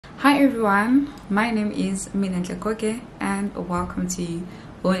Hi everyone, my name is Anele Ndlovu and welcome to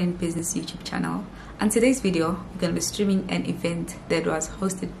Women in Business YouTube channel. On today's video, we're going to be streaming an event that was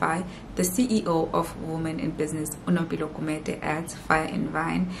hosted by the CEO of Women in Business, Anele Ndlovu, at Fire and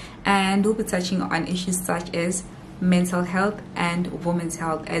Vine, and we'll be touching on issues such as mental health and women's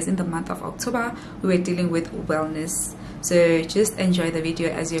health, as in the month of October we were dealing with wellness. So just enjoy the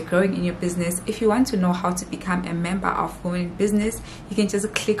video as you're growing in your business. If you want to know how to become a member of Women in Business, you can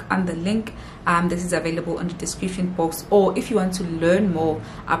just click on the link. This is available in the description box, or if you want to learn more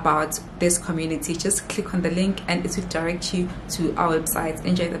about this community, just click on the link and it will direct you to our website.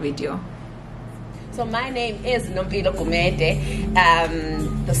 Enjoy the video. So my name is Anele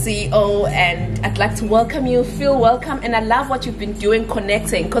Ndlovu, the CEO, and I'd like to welcome you. Feel welcome, and I love what you've been doing,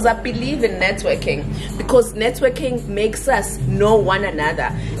 connecting, because I believe in networking, because networking makes us know one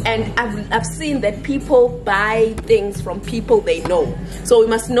another. And I've seen that people buy things from people they know. So we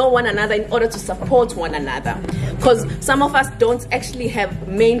must know one another in order to support one another, because some of us don't actually have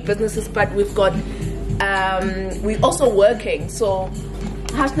main businesses, but we've got we're also working. So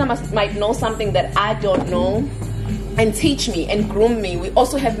Hashna might know something that I don't know and teach me and groom me. We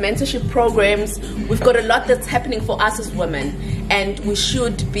also have mentorship programs. We've got a lot that's happening for us as women, and we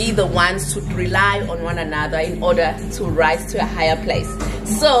should be the ones to rely on one another in order to rise to a higher place.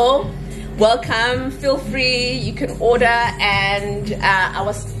 So welcome, feel free, you can order, and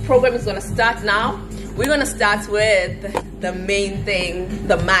our program is going to start now. We're going to start with the main thing,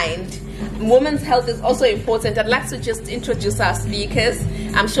 the mind. Women's health is also important. I'd like to just introduce our speakers.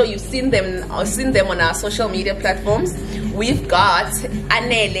 I'm sure you've seen them or seen them on our social media platforms. We've got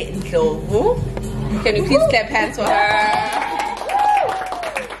Anele Ndlovu. Can you please clap hands for her?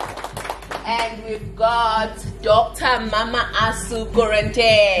 And we've got Dr. Mama Asu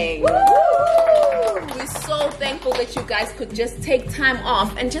Koranteng. We're so thankful that you guys could just take time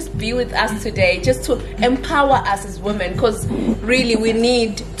off and just be with us today, just to empower us as women, because really we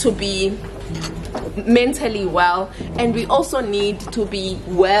need to be mentally well, and we also need to be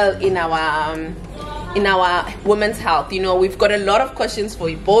well in our women's health. You know, we've got a lot of questions for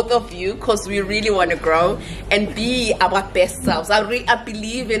you, both of you, because we really want to grow and be our best selves. I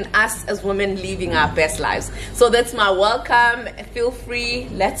believe in us as women living our best lives. So that's my welcome. Feel free,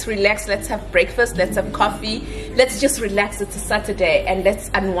 let's relax, let's have breakfast, let's have coffee, let's just relax. It's a Saturday, and let's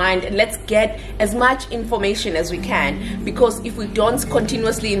unwind and let's get as much information as we can, because if we don't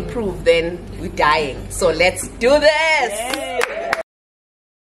continuously improve, then we're dying. So let's do this. Yay.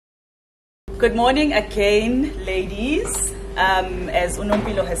 Good morning again, ladies. As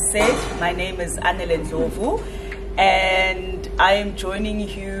Unompilo has said, my name is Anele Ndlovu, and I am joining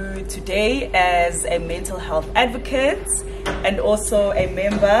you today as a mental health advocate and also a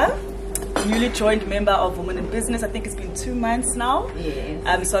member, newly joined member of Women in Business. I think it's been 2 months now.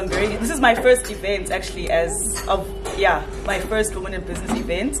 Yes. So this is my first event actually, my first Women in Business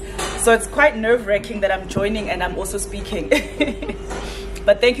event. So it's quite nerve-wracking that I'm joining and I'm also speaking.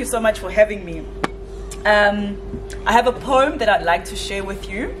 But thank you so much for having me. I have a poem that I'd like to share with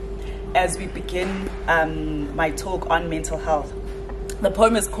you as we begin my talk on mental health. The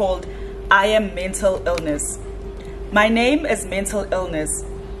poem is called I Am Mental Illness. My name is mental illness.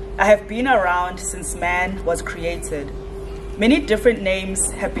 I have been around since man was created. Many different names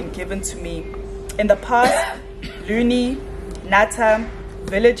have been given to me. In the past, loony, natter,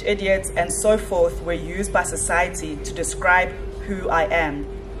 village idiot, and so forth were used by society to describe who I am.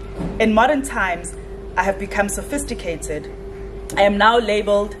 In modern times, I have become sophisticated. I am now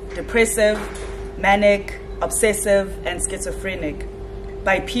labeled depressive, manic, obsessive, and schizophrenic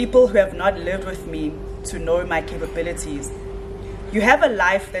by people who have not lived with me to know my capabilities. You have a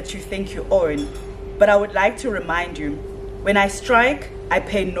life that you think you own, but I would like to remind you, when I strike, I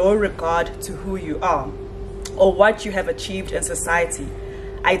pay no regard to who you are or what you have achieved in society.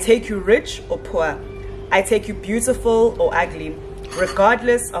 I take you rich or poor. I take you beautiful or ugly,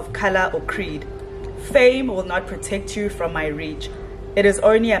 regardless of color or creed. Fame will not protect you from my reach. It is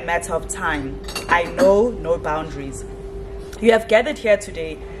only a matter of time. I know no boundaries. You have gathered here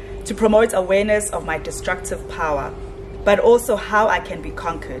today to promote awareness of my destructive power, but also how I can be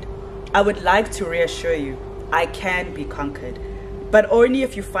conquered. I would like to reassure you, I can be conquered, but only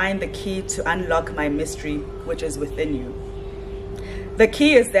if you find the key to unlock my mystery, which is within you. The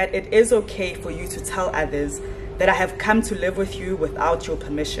key is that it is okay for you to tell others that I have come to live with you without your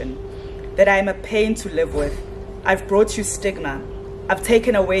permission, that I am a pain to live with. I've brought you stigma. I've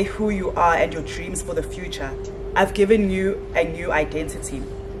taken away who you are and your dreams for the future. I've given you a new identity.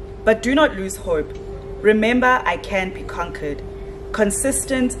 But do not lose hope. Remember, I can be conquered.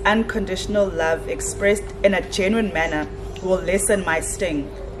 Consistent, unconditional love expressed in a genuine manner will lessen my sting,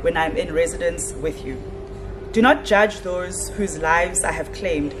 when I'm in residence with you. Do not judge those whose lives I have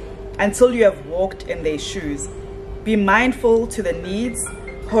claimed until you have walked in their shoes. Be mindful to the needs,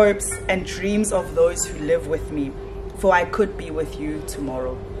 hopes, and dreams of those who live with me, for I could be with you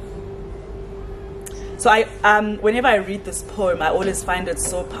tomorrow. So whenever I read this poem, I always find it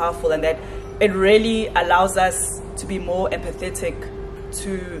so powerful, and that it really allows us to be more empathetic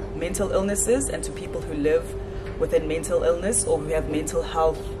to mental illnesses and to people who live within mental illness or who have mental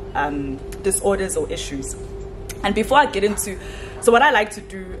health disorders or issues. And before I get into, so what I like to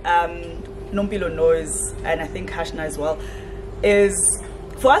do, Nompilo knows, and I think Hashna as well, is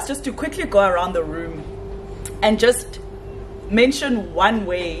for us just to quickly go around the room and just mention one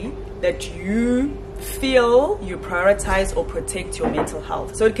way that you feel you prioritize or protect your mental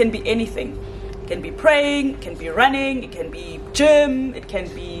health. So it can be anything. It can be praying, it can be running, it can be gym, it can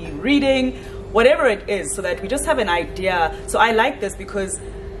be reading, whatever it is, so that we just have an idea. So I like this because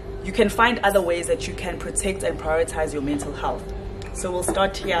you can find other ways that you can protect and prioritize your mental health. So we'll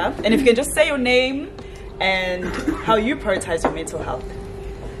start here. And if you can just say your name and how you prioritize your mental health.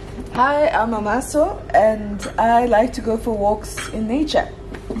 Hi, I'm Amaso, and I like to go for walks in nature.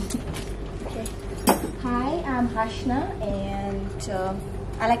 Okay. Hi, I'm Hashna, and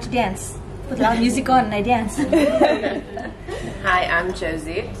I like to dance. Put loud music on and I dance. Hi, I'm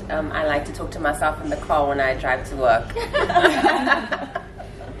Josette. I like to talk to myself in the car when I drive to work.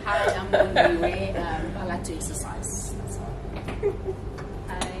 Hi, I'm Bondiwe. I like to exercise. That's all.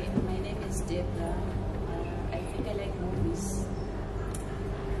 Hi, my name is Deborah. I think I like movies.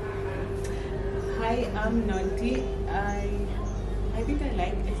 Hi, I'm Nonti. I think I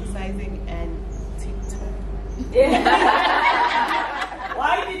like exercising and TikTok.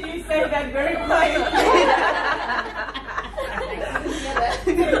 Why did you say that very quietly?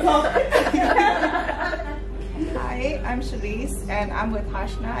 Hi, I'm Sharice, and I'm with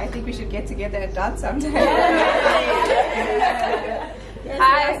Hashna. I think we should get together and dance sometime.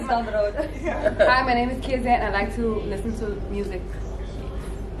 Hi, down the road. Hi, my name is Kizet, and I like to listen to music.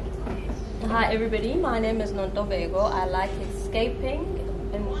 Hi everybody, my name is Nontobego. I like escaping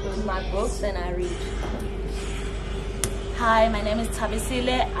in my books and I read. Hi, my name is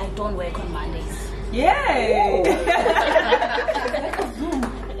Tabisile. I don't work on Mondays. Yay!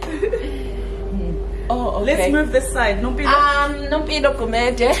 Oh, okay. Let's move this side. Nompilo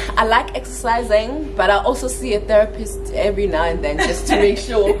Kumede. I like exercising, but I also see a therapist every now and then just to make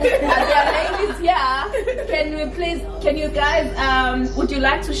sure. There are ladies here. Can you guys, would you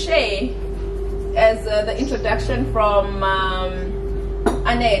like to share as the introduction from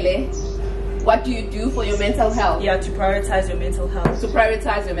Anele? What do you do for your mental health? Yeah, to prioritize your mental health. To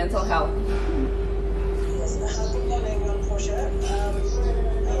prioritize your mental health. Good morning, Portia.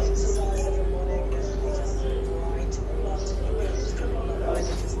 I exercise every morning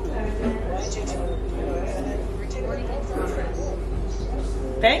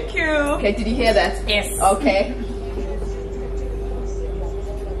Thank you. Okay, did you hear that? Yes. Okay.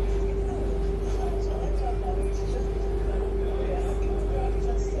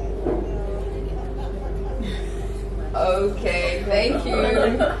 Okay, thank you.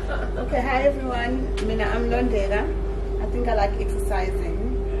 Okay, hi everyone. I'm Londera. I think I like exercising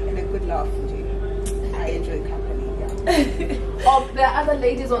and a good laugh. I enjoy company. Yeah. Oh, there are other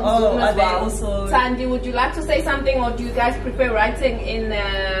ladies on Zoom as well. Also... Sandy, would you like to say something, or do you guys prefer writing in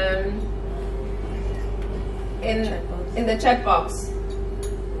the chat box?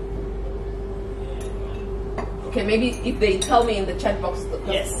 Okay, maybe if they tell me in the chat box,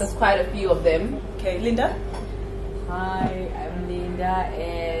 yes, there's quite a few of them. Okay, Linda. Hi, I'm Linda,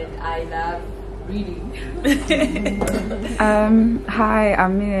 and I love reading. Hi,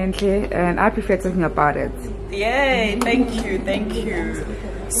 I'm Anele, and I prefer talking about it. Yay, thank you, thank you.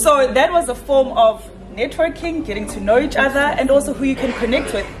 So that was a form of networking, getting to know each other, and also who you can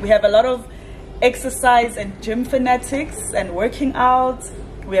connect with. We have a lot of exercise and gym fanatics and working out.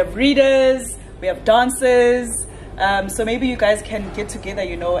 We have readers, we have dancers. So maybe you guys can get together,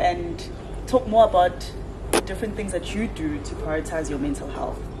 and talk more about different things that you do to prioritize your mental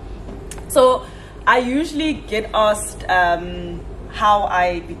health. So I usually get asked how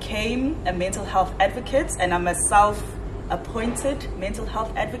I became a mental health advocate, and I'm a self-appointed mental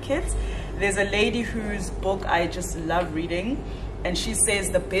health advocate. There's a lady whose book I just love reading, and she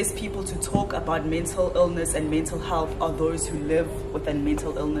says the best people to talk about mental illness and mental health are those who live with a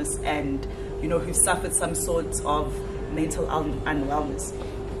mental illness and who suffered some sort of mental unwellness.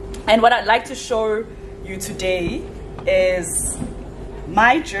 And what I'd like to show you today is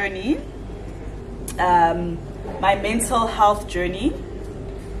my journey, my mental health journey.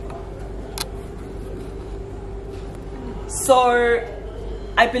 So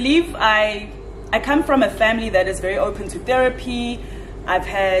I believe I come from a family that is very open to therapy. I've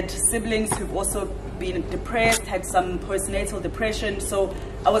had siblings who've also been depressed, had some postnatal depression. So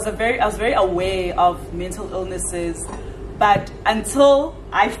I was very aware of mental illnesses. But until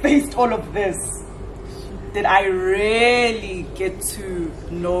I faced all of this, did I really get to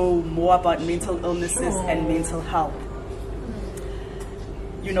know more about mental illnesses and mental health.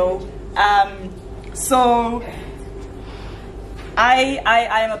 You know, so I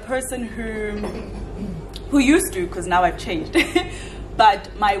am a person who used to, because now I've changed, but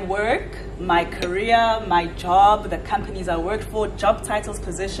my work, my career, my job, the companies I worked for, job titles,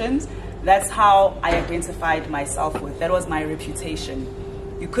 positions, that's how I identified myself with. That was my reputation.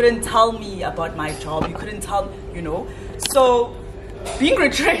 You couldn't tell me about my job. You couldn't tell, you know. So being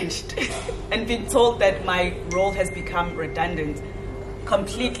retrenched and being told that my role has become redundant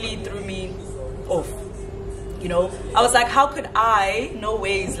completely threw me off. You know, I was like, how could I? No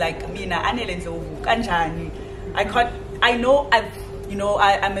ways. Like, mina Anele Ndlovu, kanjani?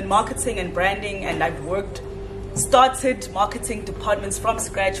 I'm in marketing and branding, and I've started marketing departments from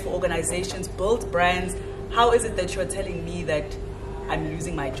scratch for organizations, built brands. How is it that you're telling me that I'm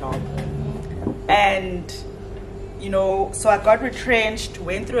losing my job? And you know, so I got retrenched,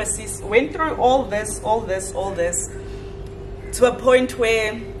 went through all this to a point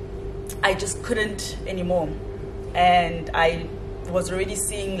where I just couldn't anymore. And I was already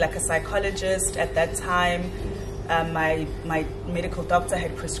seeing like a psychologist at that time. My medical doctor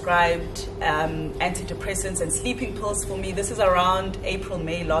had prescribed antidepressants and sleeping pills for me. This is around April,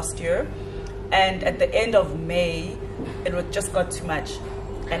 May last year. And at the end of May, it just got too much.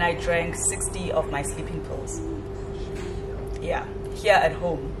 And I drank 60 of my sleeping pills. Yeah, here at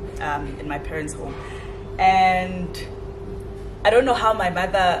home, in my parents' home. And I don't know how my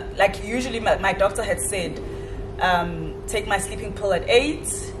mother, like usually my doctor had said, take my sleeping pill at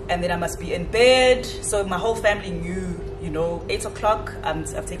 8 and then I must be in bed. So my whole family knew, you know, 8 o'clock,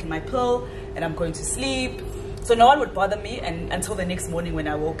 I've taken my pill and I'm going to sleep. So no one would bother me until the next morning when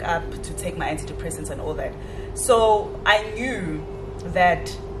I woke up to take my antidepressants and all that. So I knew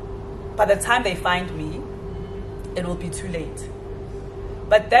that by the time they find me, it will be too late.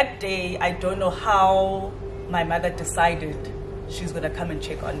 But that day, I don't know how my mother decided she's gonna come and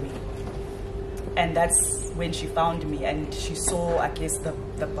check on me. And that's when she found me, and she saw, I guess, the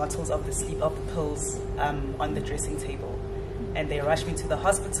bottles of the pills on the dressing table. And they rushed me to the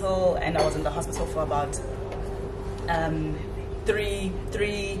hospital, and I was in the hospital for about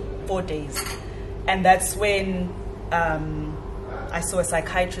 4 days. And that's when I saw a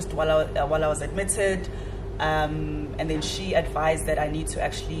psychiatrist while I was admitted. And then she advised that I need to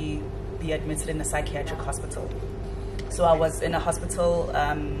actually be admitted in a psychiatric hospital. So I was in a hospital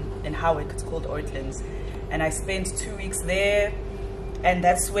in Howick, it's called Ortlands, and I spent 2 weeks there, and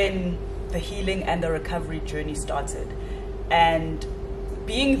that's when the healing and the recovery journey started. And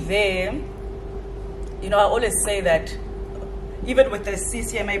being there, you know, I always say that even with the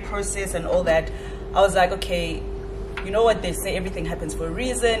CCMA process and all that, I was like, okay, you know what they say, everything happens for a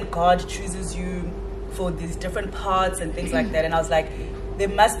reason. God chooses you for these different parts and things like that. And I was like, there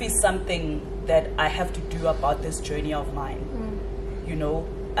must be something that I have to do about this journey of mine, you know,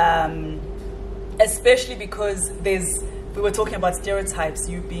 especially because we were talking about stereotypes,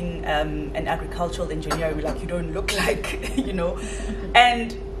 you being an agricultural engineer, we're like, you don't look like, you know,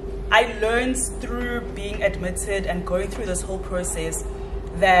 and I learned through being admitted and going through this whole process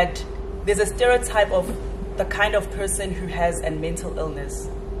that there's a stereotype of the kind of person who has a mental illness.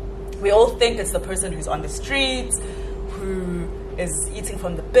 We all think it's the person who's on the streets, who is eating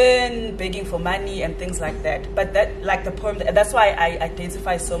from the bin, begging for money and things like that. But that, like the poem, that's why I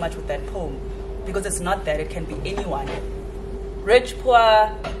identify so much with that poem, because it's not that, it can be anyone. Rich,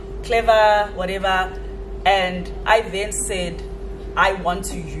 poor, clever, whatever. And I then said, I want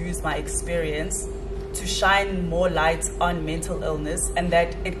to use my experience to shine more light on mental illness, and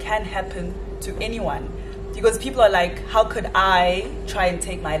that it can happen to anyone. Because people are like, how could I try and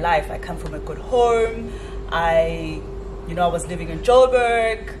take my life? I come from a good home. I was living in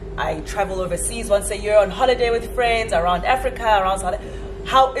Joburg. I travel overseas once a year on holiday with friends around Africa, around South.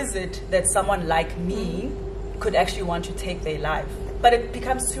 How is it that someone like me could actually want to take their life? But it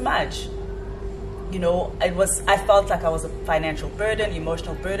becomes too much. You know, I felt like I was a financial burden,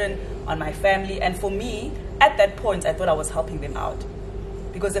 emotional burden on my family. And for me, at that point, I thought I was helping them out.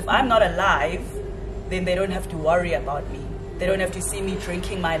 Because if I'm not alive, then they don't have to worry about me. They don't have to see me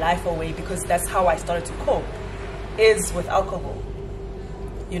drinking my life away, because that's how I started to cope, is with alcohol.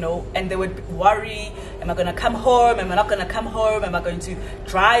 You know, and they would worry, am I gonna come home? Am I not gonna come home? Am I going to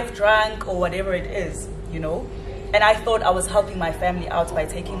drive drunk or whatever it is, you know? And I thought I was helping my family out by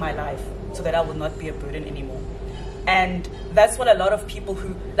taking my life so that I would not be a burden anymore. And that's what a lot of people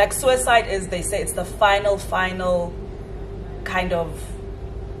who, like, suicide is, they say it's the final kind of,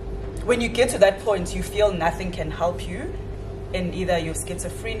 when you get to that point, you feel nothing can help you in either your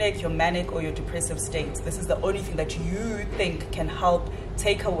schizophrenic, your manic, or your depressive state. This is the only thing that you think can help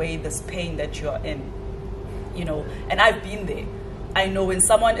take away this pain that you are in, you know. And I've been there. I know when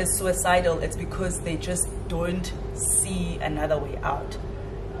someone is suicidal, it's because they just don't see another way out.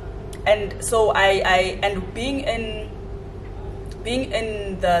 And so being in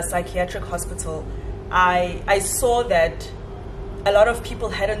the psychiatric hospital, I saw that a lot of people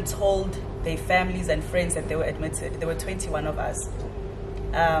hadn't told their families and friends that they were admitted. There were 21 of us.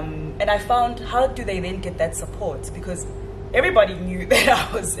 And I found, how do they then get that support? Because everybody knew that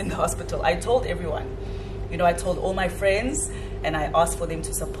I was in the hospital. I told everyone. You know, I told all my friends, and I asked for them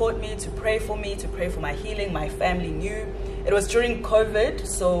to support me, to pray for my healing. My family knew. It was during COVID,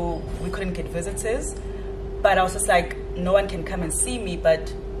 so we couldn't get visitors. But I was just like, no one can come and see me,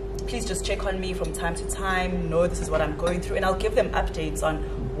 but please just check on me from time to time. Know this is what I'm going through. And I'll give them updates on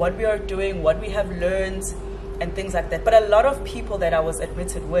what we are doing, what we have learned, and things like that. But a lot of people that I was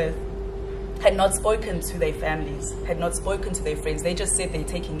admitted with had not spoken to their families, had not spoken to their friends. They just said they're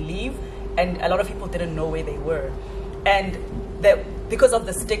taking leave, and a lot of people didn't know where they were. And that because of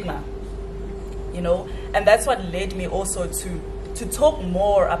the stigma, you know. And that's what led me also to talk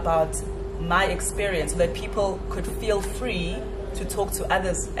more about my experience, so that people could feel free to talk to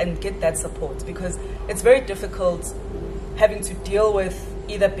others and get that support, because it's very difficult having to deal with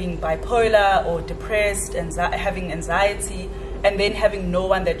either being bipolar or depressed and having anxiety, and then having no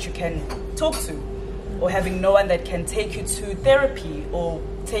one that you can talk to, or having no one that can take you to therapy or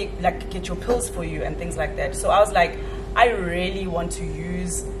get your pills for you and things like that. So I was like, I really want to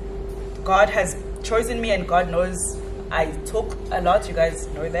use, God has chosen me, and God knows I talk a lot. You guys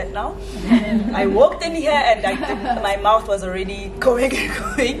know that now. I walked in here and my mouth was already going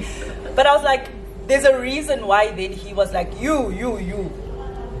and going. But I was like, there's a reason why then he was like, you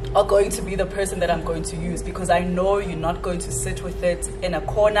are going to be the person that I'm going to use, because I know you're not going to sit with it in a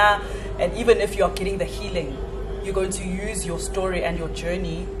corner. And even if you're getting the healing, you're going to use your story and your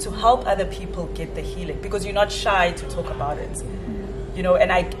journey to help other people get the healing, because you're not shy to talk about it. You know, and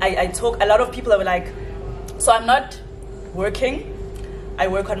I talk, a lot of people are like, so I'm not working. I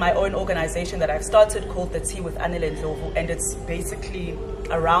work on my own organization that I've started called The Tea with Anele Ndlovu, and it's basically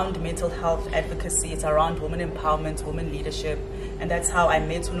around mental health advocacy. It's around women empowerment, women leadership, and that's how I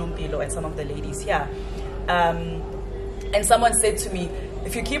met Unompilo and some of the ladies here. And someone said to me,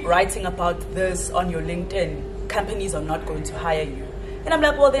 if you keep writing about this on your LinkedIn, companies are not going to hire you. And I'm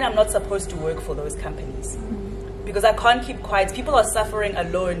like, well, then I'm not supposed to work for those companies, because I can't keep quiet. People are suffering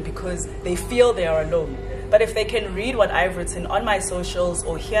alone because they feel they are alone. But if they can read what I've written on my socials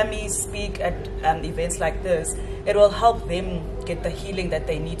or hear me speak at events like this, it will help them get the healing that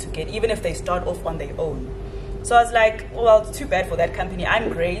they need to get, even if they start off on their own. So I was like, well, it's too bad for that company.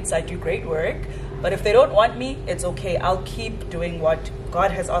 I'm great, I do great work, but if they don't want me, it's okay. I'll keep doing what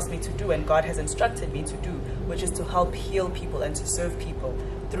God has asked me to do and God has instructed me to do, which is to help heal people and to serve people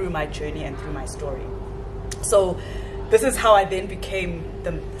through my journey and through my story. So this is how I then became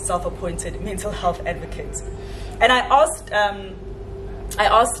the self-appointed mental health advocate. And I asked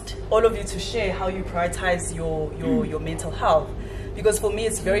all of you to share how you prioritize your mental health, because for me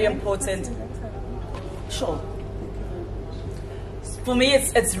it's very important. Sure. For me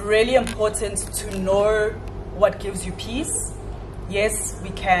it's really important to know what gives you peace. Yes, we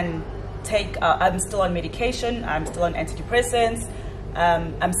can take, I'm still on medication, I'm still on antidepressants.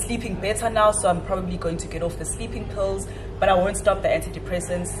 I'm sleeping better now, so I'm probably going to get off the sleeping pills, but I won't stop the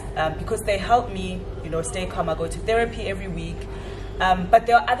antidepressants because they help me, you know, stay calm. I go to therapy every week, but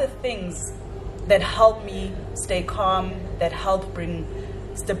there are other things that help me stay calm, that help bring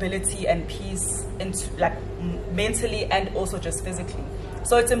stability and peace into, like, mentally and also just physically.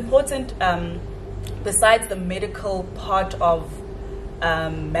 So it's important, besides the medical part of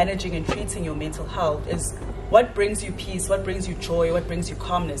managing and treating your mental health, is what brings you peace, what brings you joy, what brings you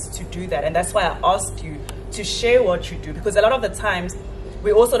calmness to do that. And that's why I asked you to share what you do, because a lot of the times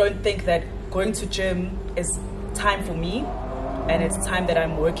we also don't think that going to gym is time for me and it's time that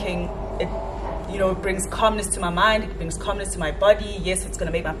I'm working. It, you know, it brings calmness to my mind, it brings calmness to my body. Yes, it's going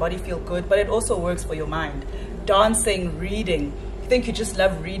to make my body feel good, but it also works for your mind. Dancing, reading, you think you just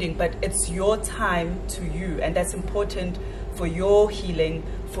love reading, but it's your time to you, and that's important for your healing,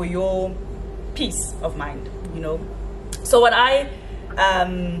 for your peace of mind, you know. So what I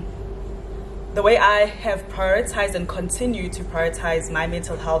the way I have prioritized and continue to prioritize my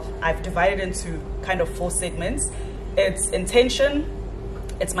mental health, I've divided into kind of 4 segments. It's intention,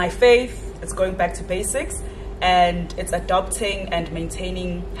 it's my faith, it's going back to basics, and it's adopting and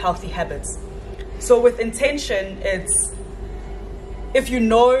maintaining healthy habits. So with intention, it's if you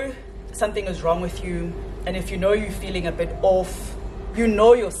know something is wrong with you, and if you know you're feeling a bit off, you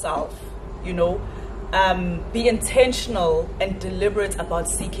know yourself, you know, be intentional and deliberate about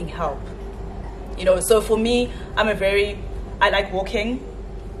seeking help. You know, so for me, I like walking.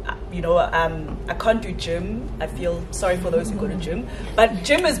 You know, I can't do gym. I feel sorry for those who go to gym, but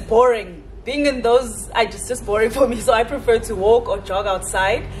gym is boring. Being in those, it's just boring for me. So I prefer to walk or jog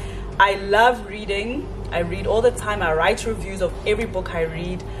outside. I love reading. I read all the time. I write reviews of every book I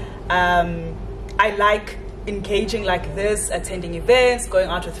read. I like engaging like this, attending events, going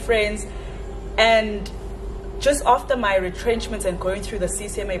out with friends. And just after my retrenchments and going through the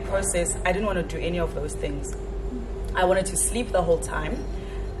CCMA process, I didn't want to do any of those things. I wanted to sleep the whole time.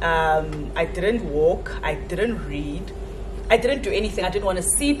 I didn't walk. I didn't read. I didn't do anything. I didn't want to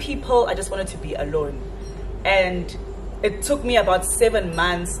see people. I just wanted to be alone. And it took me about 7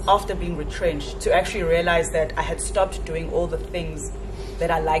 months after being retrenched to actually realize that I had stopped doing all the things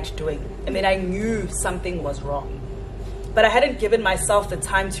that I liked doing. And then I knew something was wrong. But I hadn't given myself the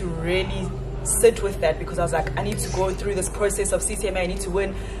time to really sit with that, because I was like, I need to go through this process of CCMA. I need to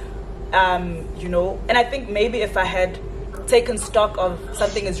win, you know. And I think maybe if I had taken stock of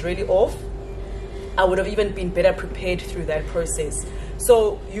something is really off, I would have even been better prepared through that process.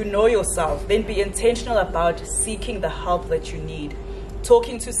 So you know yourself, then be intentional about seeking the help that you need.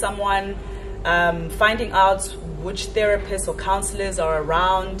 Talking to someone, finding out which therapists or counselors are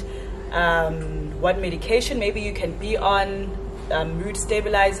around, what medication maybe you can be on, mood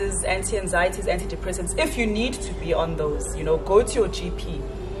stabilizers, anti-anxieties, antidepressants. If you need to be on those, you know, go to your GP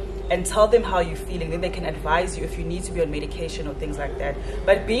and tell them how you're feeling. Then they can advise you if you need to be on medication or things like that.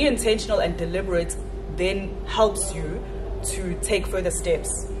 But being intentional and deliberate then helps you to take further steps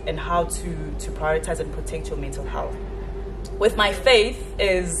in how to prioritize and protect your mental health. With my faith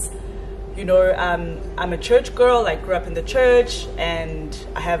is, you know, I'm a church girl. I grew up in the church and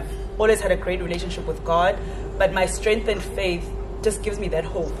I have always had a great relationship with God. But my strength and faith just gives me that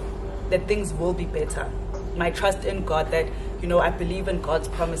hope that things will be better. My trust in God, that, you know, I believe in God's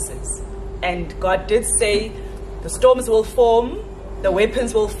promises. And God did say the storms will form, the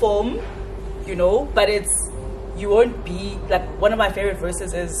weapons will form, you know, but you won't be, like, one of my favorite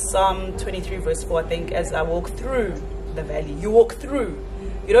verses is Psalm 23 verse 4, I think, as I walk through the valley. You walk through.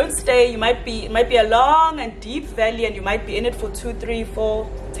 You don't stay. It might be a long and deep valley, and you might be in it for 2, 3, 4,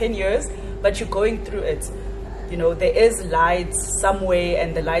 10 years, but you're going through it. You know, there is light somewhere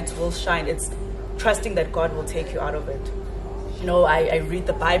and the lights will shine. It's trusting that God will take you out of it. You know, I read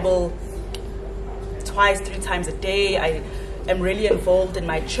the Bible 2, 3 times a day. I am really involved in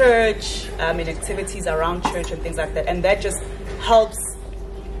my church, in activities around church and things like that. And that just helps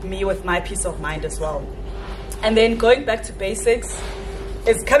me with my peace of mind as well. And then going back to basics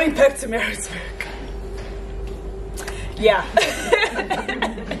is coming back to Maritzburg. Yeah.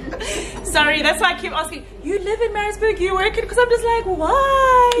 Sorry, that's why I keep asking, you live in Maritzburg, you work it? Because I'm just like,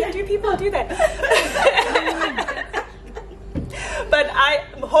 why do people do that? But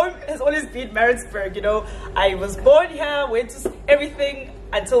home has always been Maritzburg, you know. I was born here, went to everything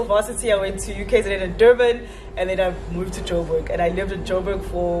until varsity. I went to UKZN and Durban, and then I moved to Joburg. And I lived in Joburg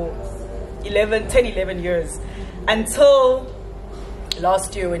for 11 years. Until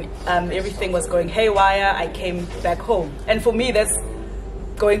last year when everything was going haywire, I came back home. And for me, that's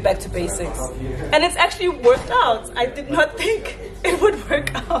going back to basics. And it's actually worked out. I did not think it would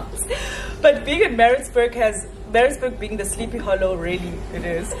work out. But being in Maritzburg being the Sleepy Hollow, really it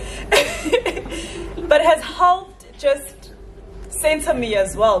is, but has helped just center me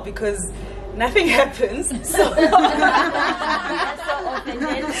as well, because nothing happens. So I'm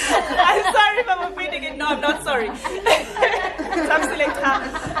sorry if I'm offending it. No, I'm not sorry.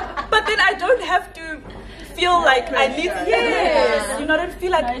 But then I don't have to feel like I need, yes, you know, I don't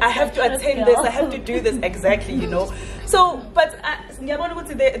feel like I have to attend this, I have to do this, exactly, you know. So, but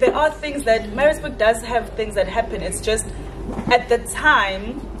there are things that Maritzburg does have, things that happen. It's just at the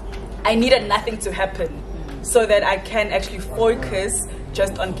time I needed nothing to happen so that I can actually focus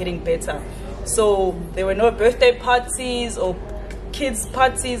just on getting better. So there were no birthday parties or kids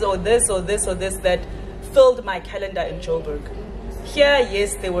parties or this or this or this that filled my calendar in Joburg. Here,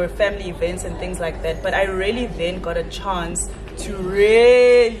 yes, there were family events and things like that, but I really then got a chance to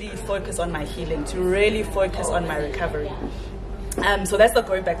really focus on my healing, to really focus on my recovery. So that's not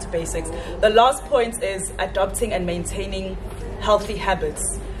going back to basics. The last point is adopting and maintaining healthy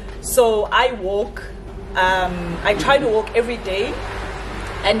habits. So I walk, I try to walk every day,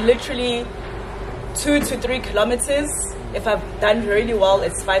 and literally 2 to 3 kilometers. If I've done really well,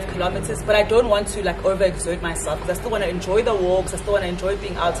 it's 5 kilometers, but I don't want to like overexert myself because I still want to enjoy the walks. I still want to enjoy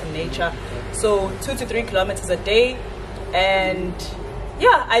being out in nature. So 2 to 3 kilometers a day. And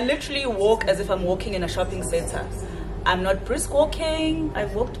yeah, I literally walk as if I'm walking in a shopping center. I'm not brisk walking.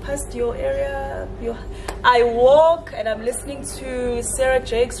 I've walked past your area. I walk and I'm listening to Sarah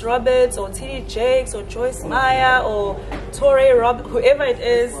Jakes Roberts or T.D. Jakes or Joyce Meyer or Torre Rob, whoever it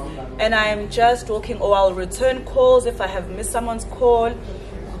is. And I'm just walking, or I'll return calls if I have missed someone's call,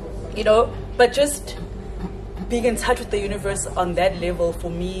 you know. But just being in touch with the universe on that level, for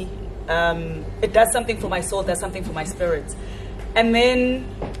me, it does something for my soul, does something for my spirit. And then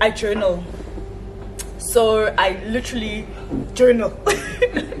I journal. So I literally journal.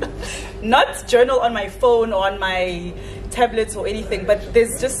 Not journal on my phone or on my tablets or anything, but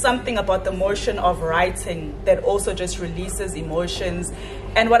there's just something about the motion of writing that also just releases emotions.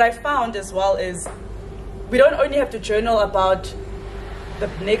 And what I found as well is we don't only have to journal about the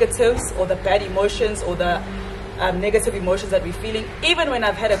negatives or the bad emotions or the negative emotions that we're feeling. Even when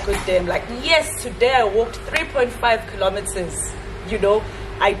I've had a good day, I'm like, yes, today I walked 3.5 kilometers, you know,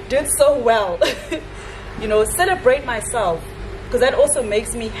 I did so well. You know, celebrate myself, because that also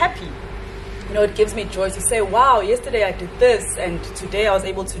makes me happy. You know, it gives me joy to say, wow, yesterday I did this, and today I was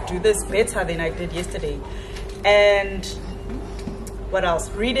able to do this better than I did yesterday. And what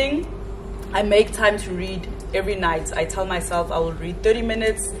else? Reading. I make time to read every night. I tell myself I will read 30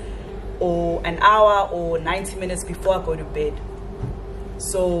 minutes or an hour or 90 minutes before I go to bed.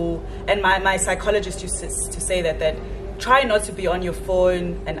 So, and my psychologist used to say that try not to be on your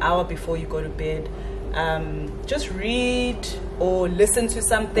phone an hour before you go to bed. Just read or listen to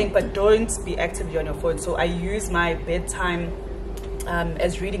something, but don't be actively on your phone. So I use my bedtime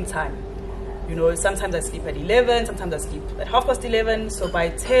as reading time. You know, sometimes I sleep at 11, sometimes I sleep at 11:30. So by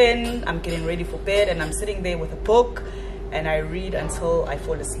 10, I'm getting ready for bed and I'm sitting there with a book and I read until I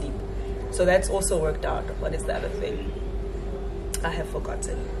fall asleep. So that's also worked out. What is the other thing? I have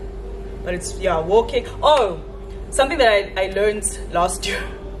forgotten. But it's, yeah, walking. Oh, something that I learned last year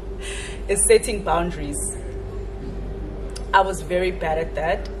is setting boundaries. I was very bad at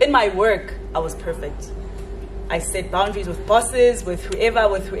that. In my work, I was perfect. I set boundaries with bosses, with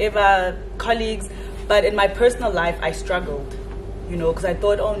whoever, colleagues. But in my personal life, I struggled, you know, because I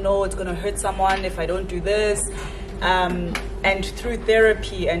thought, oh no, it's going to hurt someone if I don't do this. And through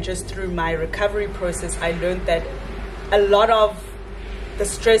therapy and just through my recovery process, I learned that a lot of the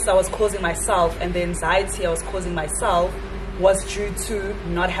stress I was causing myself and the anxiety I was causing myself was due to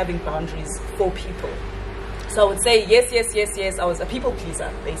not having boundaries for people. So I would say yes, yes, yes, yes. I was a people pleaser,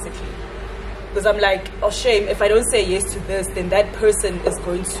 basically. Because I'm like, oh shame, if I don't say yes to this, then that person is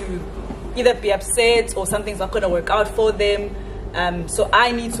going to either be upset or something's not going to work out for them. So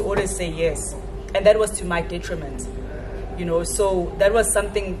I need to always say yes. And that was to my detriment, you know. So that was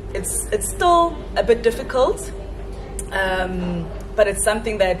something, it's still a bit difficult. But it's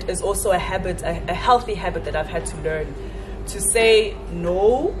something that is also a habit, a healthy habit that I've had to learn. To say,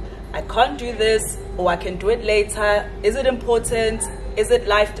 no, I can't do this, or I can do it later. Is it important? Is it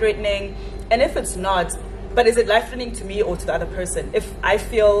life-threatening? And if it's not, but is it life-threatening to me or to the other person? If I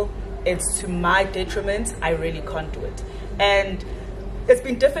feel it's to my detriment, I really can't do it. And it's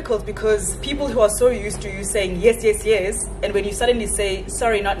been difficult because people who are so used to you saying yes, yes, yes, and when you suddenly say,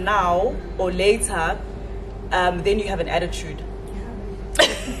 sorry, not now, or later, then you have an attitude.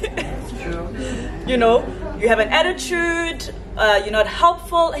 That's true. You know, you have an attitude, you're not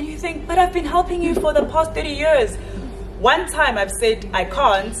helpful, and you think, but I've been helping you for the past 30 years. One time I've said, I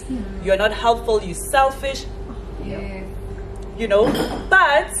can't, you're not helpful, you're selfish. Yeah. You know,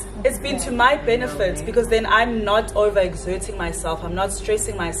 but it's been to my benefit because then I'm not overexerting myself, I'm not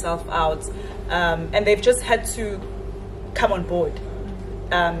stressing myself out, and they've just had to come on board.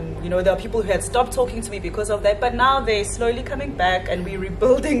 You know, there are people who had stopped talking to me because of that, but now they're slowly coming back and we're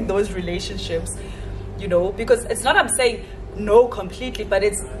rebuilding those relationships, you know, because it's not I'm saying no completely, but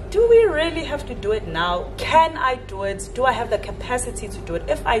it's, do we really have to do it now? Can I do it? Do I have the capacity to do it?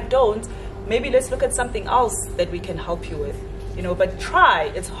 If I don't, maybe let's look at something else that we can help you with, you know. But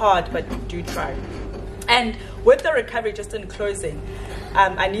try. It's hard, but do try. And with the recovery, just in closing,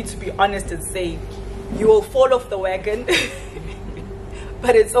 I need to be honest and say, you will fall off the wagon.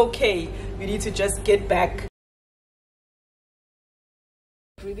 But it's okay. You need to just get back.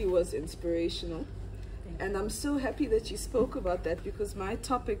 It really was inspirational. And I'm so happy that you spoke about that because my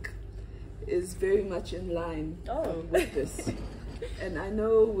topic is very much in line with this. And I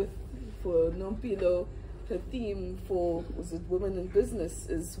know for Nompilo, her theme for, was it Women in Business,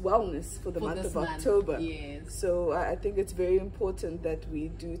 is wellness for the month of October. Yes. So I think it's very important that we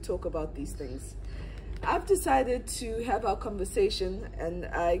do talk about these things. I've decided to have our conversation, and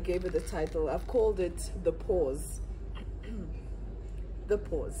I gave it a title. I've called it The Pause. The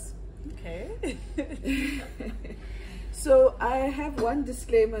Pause. Okay. So I have one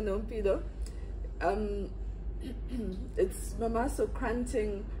disclaimer, Nompido. It's Asu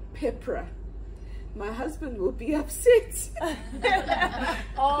Koranteng Peprah. My husband will be upset that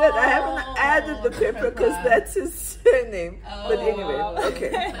I haven't added the Peprah because that's his surname. But anyway, okay.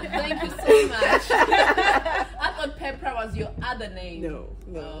 Thank you so much. I thought Peprah was your other name. No.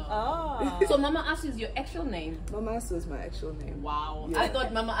 Oh. So Mama Asu is your actual name? Mama Asu is my actual name. Wow. Yeah. I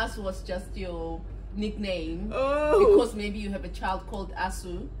thought Mama Asu was just your nickname because maybe you have a child called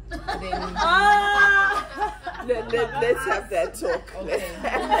Asu. Then let's have that talk. Okay.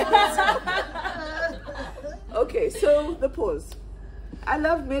 Okay, so the pause. I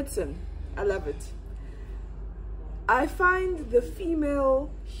love medicine. I love it. I find the female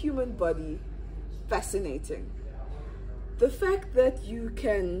human body fascinating. The fact that you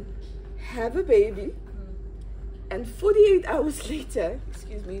can have a baby and 48 hours later,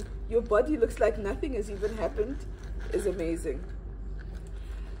 excuse me, your body looks like nothing has even happened is amazing.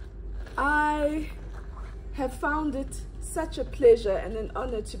 I have found it such a pleasure and an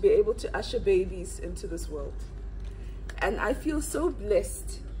honor to be able to usher babies into this world. And I feel so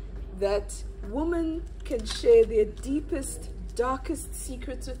blessed that women can share their deepest, darkest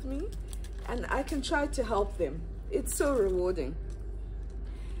secrets with me, and I can try to help them. It's so rewarding.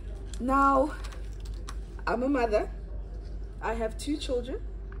 Now, I'm a mother. I have 2 children.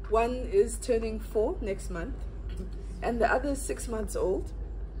 One is turning 4 next month, and the other is 6 months old.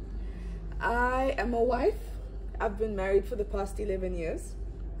 I am a wife. I've been married for the past 11 years.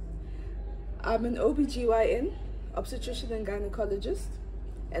 I'm an OBGYN, obstetrician and gynecologist,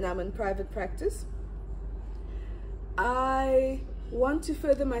 and I'm in private practice. I want to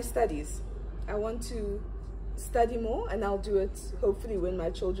further my studies. I want to study more, and I'll do it hopefully when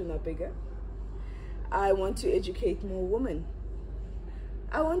my children are bigger. I want to educate more women.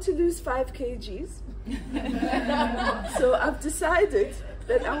 I want to lose 5 kgs. So I've decided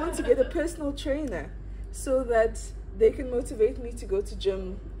that I want to get a personal trainer so that they can motivate me to go to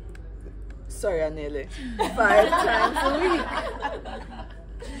gym, sorry Anele, 5 times a week.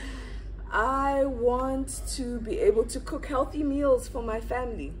 I want to be able to cook healthy meals for my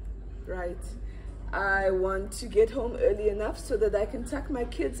family, right? I want to get home early enough so that I can tuck my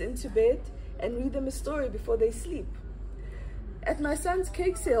kids into bed and read them a story before they sleep. At my son's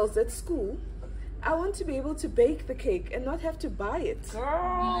cake sales at school, I want to be able to bake the cake and not have to buy it.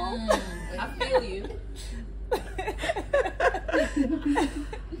 Girl. I feel you.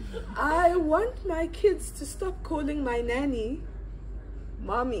 I want my kids to stop calling my nanny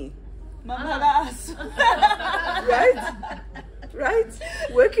mommy. Mama Asu. Right? Right?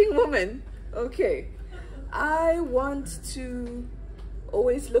 Working woman. Okay. I want to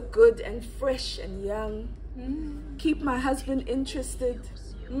always look good and fresh and young. Keep my husband interested.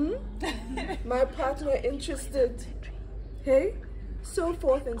 My partner interested. Hey? So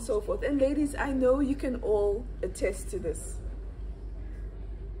forth and so forth. And ladies, I know you can all attest to this.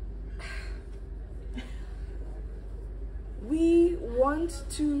 We want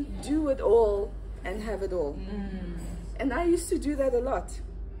to do it all and have it all. And I used to do that a lot.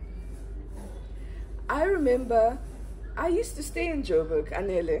 I remember I used to stay in Joburg,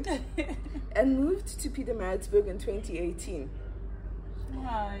 Anele, and moved to Pietermaritzburg in 2018.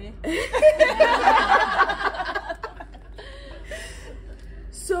 Why?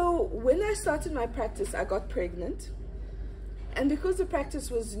 So when I started my practice, I got pregnant. And because the practice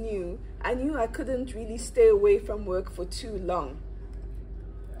was new, I knew I couldn't really stay away from work for too long.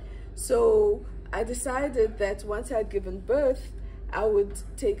 So I decided that once I'd given birth, I would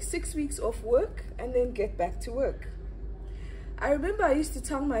take 6 weeks off work and then get back to work. I remember I used to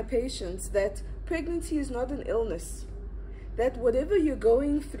tell my patients that pregnancy is not an illness, that whatever you're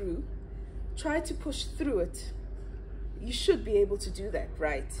going through, try to push through it. You should be able to do that,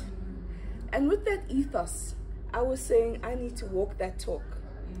 right? And with that ethos, I was saying I need to walk that talk.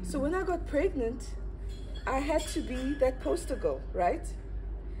 So when I got pregnant, I had to be that poster girl, right?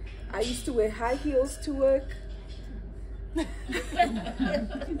 I used to wear high heels to work.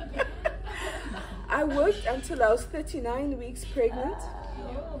 I worked until I was 39 weeks pregnant.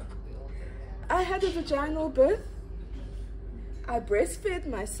 I had a vaginal birth. I breastfed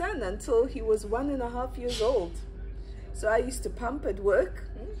my son until he was 1.5 years old. So I used to pump at work,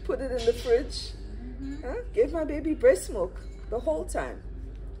 put it in the fridge, gave my baby breast milk the whole time.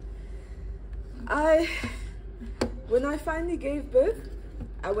 I When I finally gave birth,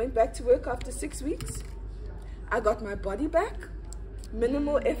 I went back to work after 6 weeks. I got my body back,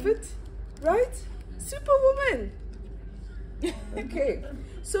 minimal effort, right? Superwoman. Okay,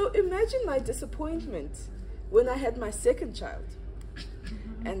 so imagine my disappointment when I had my second child.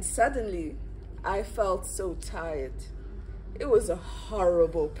 And suddenly, I felt so tired. It was a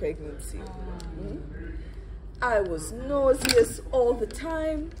horrible pregnancy. I was nauseous all the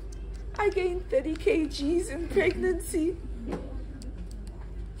time. I gained 30 kgs in pregnancy.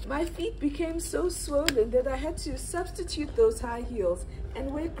 My feet became so swollen that I had to substitute those high heels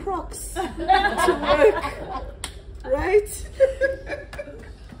and wear Crocs to work. Right?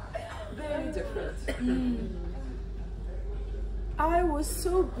 Very different. I was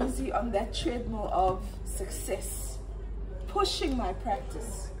so busy on that treadmill of success, pushing my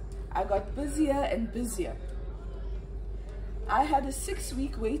practice. I got busier and busier. I had a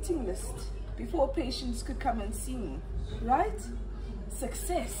 6-week waiting list before patients could come and see me, right?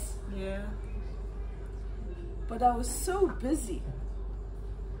 Success. Yeah. But I was so busy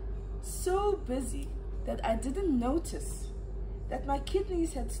that I didn't notice that my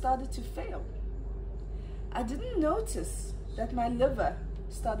kidneys had started to fail. I didn't notice that my liver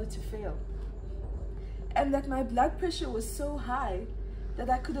started to fail and that my blood pressure was so high that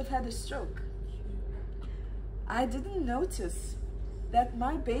I could have had a stroke. I didn't notice that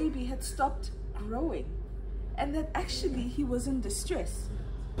my baby had stopped growing and that actually he was in distress.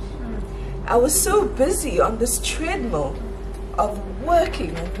 I was so busy on this treadmill of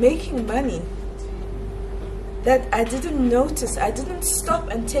working and making money that I didn't notice, I didn't stop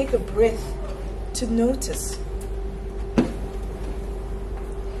and take a breath to notice.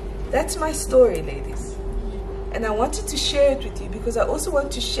 That's my story, ladies. And I wanted to share it with you because I also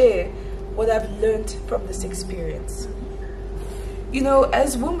want to share what I've learned from this experience. You know,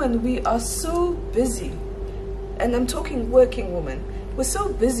 as women, we are so busy, and I'm talking working women, we're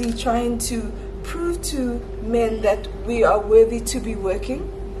so busy trying to prove to men that we are worthy to be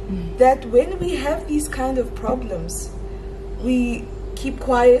working, that when we have these kind of problems, we keep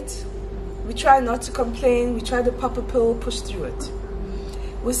quiet, we try not to complain, we try to pop a pill, push through it.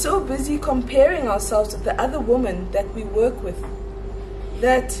 We're so busy comparing ourselves with the other women that we work with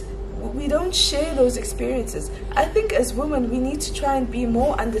that we don't share those experiences. I think as women, we need to try and be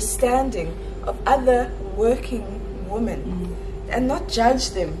more understanding of other working women and not judge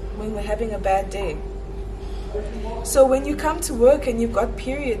them when we're having a bad day. So when you come to work and you've got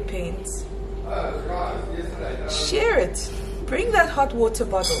period pains, share it. Bring that hot water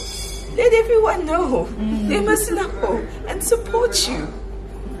bottle. Let everyone know. They must know and support you,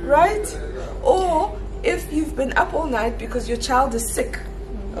 right? Or if you've been up all night because your child is sick,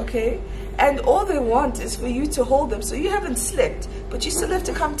 okay, and all they want is for you to hold them, so you haven't slept, but you still have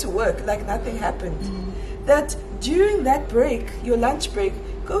to come to work like nothing happened. That during that break, your lunch break,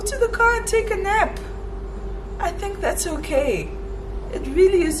 go to the car and take a nap. I think that's okay. It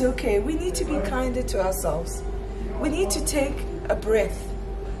really is okay. We need to be kinder to ourselves. We need to take a breath.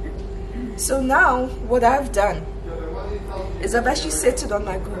 So now what I've done is I've actually set it on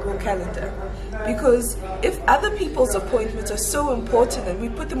my Google Calendar, because if other people's appointments are so important and we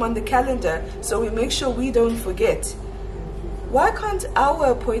put them on the calendar so we make sure we don't forget, why can't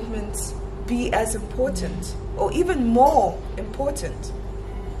our appointments be as important or even more important?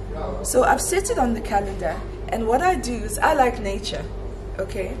 So I've set it on the calendar, and what I do is I like nature,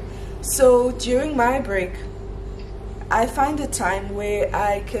 okay? So during my break, I find a time where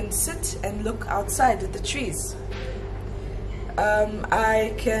I can sit and look outside at the trees.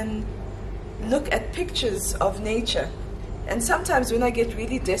 I can look at pictures of nature, and sometimes when I get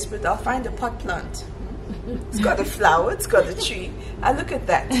really desperate, I'll find a pot plant. It's got a flower, it's got a tree. I look at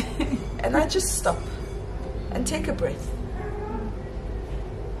that and I just stop and take a breath.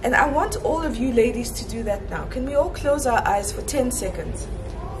 And I want all of you ladies to do that now. Can we all close our eyes for 10 seconds?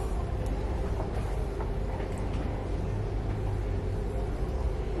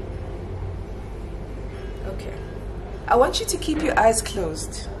 Okay. I want you to keep your eyes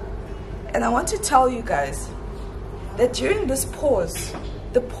closed. And I want to tell you guys that during this pause,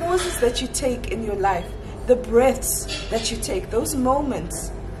 the pauses that you take in your life, the breaths that you take, those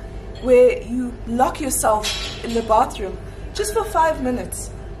moments where you lock yourself in the bathroom just for 5 minutes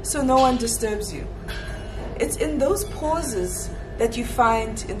so no one disturbs you. It's in those pauses that you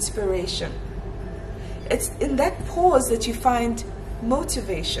find inspiration. It's in that pause that you find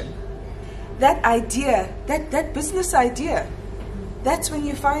motivation. That idea, that business idea, that's when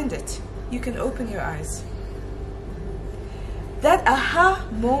you find it. You can open your eyes. That aha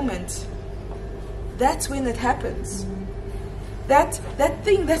moment, that's when it happens. That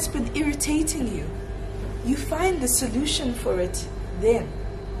thing that's been irritating you, you find the solution for it then.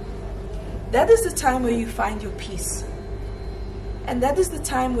 That is the time where you find your peace. And that is the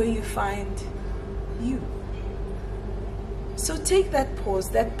time where you find you. So take that pause,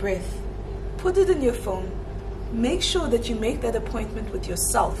 that breath, put it in your phone. Make sure that you make that appointment with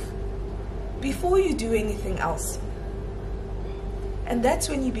yourself before you do anything else. And that's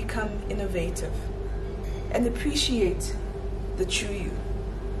when you become innovative and appreciate the true you.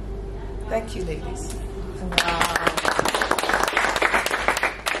 Thank you, ladies. Wow.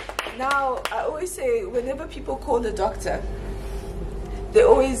 Now, I always say, whenever people call a doctor, they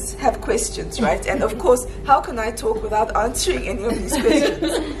always have questions, right? And of course, how can I talk without answering any of these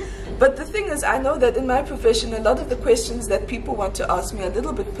questions? But the thing is, I know that in my profession, a lot of the questions that people want to ask me are a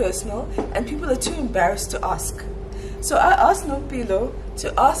little bit personal, and people are too embarrassed to ask. So I asked Nompilo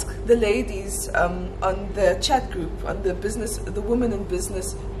to ask the ladies on the chat group, on the Women in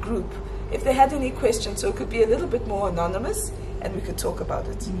Business group, if they had any questions, so it could be a little bit more anonymous, and we could talk about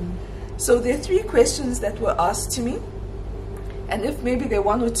it. So there are 3 questions that were asked to me, and if maybe there are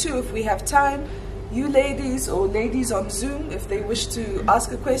 1 or 2, if we have time, you ladies or ladies on Zoom, if they wish to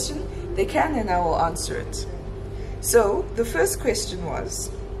ask a question, they can, and I will answer it. So the first question was,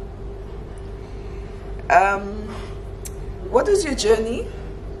 what is your journey,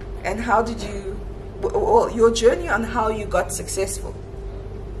 and how did you, or your journey on how you got successful?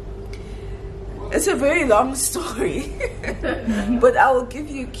 It's a very long story, but I will give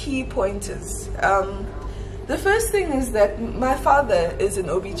you key pointers. The first thing is that my father is an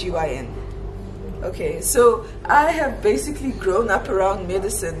OBGYN. Okay, so I have basically grown up around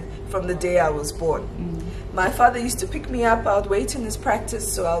medicine from the day I was born. My father used to pick me up, I would wait in his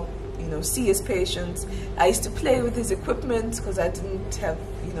practice, so I'll see his patients. I used to play with his equipment because I didn't have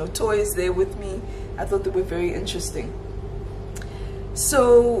toys there with me. I thought they were very interesting.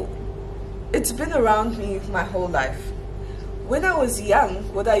 So it's been around me my whole life. When I was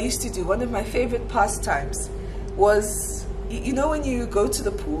young, what I used to do, one of my favorite pastimes was, when you go to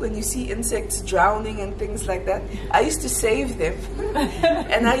the pool and you see insects drowning and things like that, I used to save them.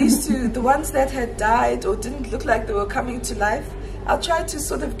 And I used to, the ones that had died or didn't look like they were coming to life, I'll try to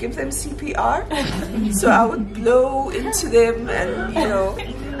sort of give them CPR. So I would blow into them and,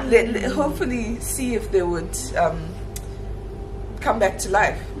 hopefully see if they would come back to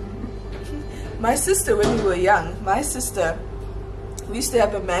life. My sister, when we were young, we used to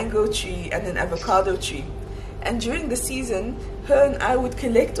have a mango tree and an avocado tree. And during the season, her and I would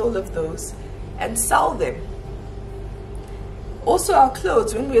collect all of those and sell them. Also our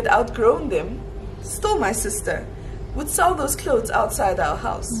clothes, when we had outgrown them, still my sister would sell those clothes outside our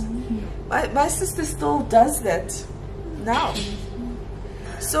house. My sister still does that now.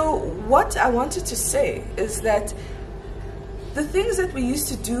 So what I wanted to say is that the things that we used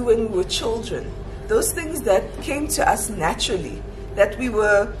to do when we were children, those things that came to us naturally, that we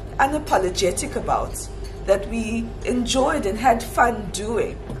were unapologetic about, that we enjoyed and had fun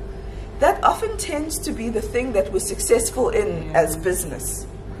doing, that often tends to be the thing that we're successful in as business.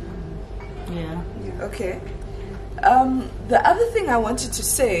 Yeah. Okay. The other thing I wanted to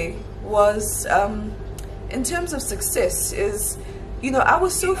say was, in terms of success, is, I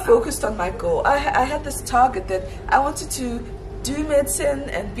was so focused on my goal. I had this target that I wanted to do medicine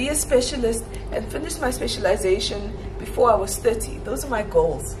and be a specialist and finish my specialization before I was 30. Those are my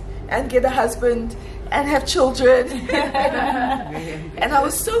goals. And get a husband and have children. And I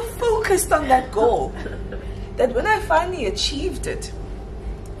was so focused on that goal that when I finally achieved it,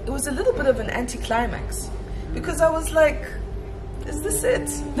 it was a little bit of an anticlimax, because I was like, is this it?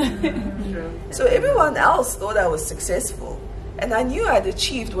 So everyone else thought I was successful, and I knew I'd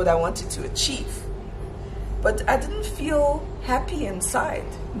achieved what I wanted to achieve, but I didn't feel happy inside.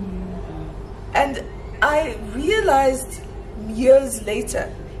 And I realized years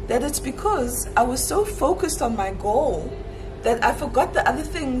later that it's because I was so focused on my goal that I forgot the other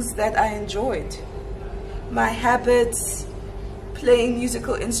things that I enjoyed. My habits, playing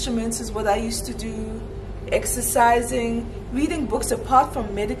musical instruments is what I used to do, exercising, reading books apart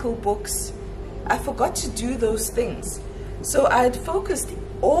from medical books. I forgot to do those things. So I had focused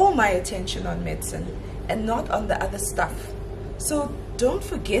all my attention on medicine and not on the other stuff. So don't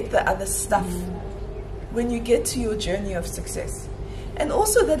forget the other stuff when you get to your journey of success. And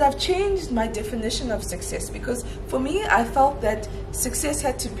also that I've changed my definition of success, because for me, I felt that success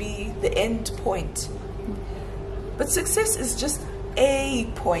had to be the end point. But success is just a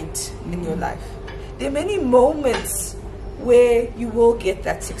point in your life. There are many moments where you will get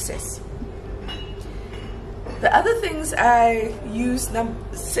that success. The other things I use,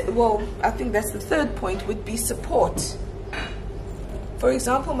 I think that's the third point, would be support. For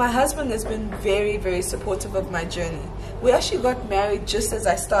example, my husband has been very, very supportive of my journey. We actually got married just as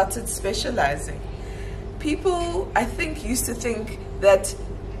I started specializing. People, I think, used to think that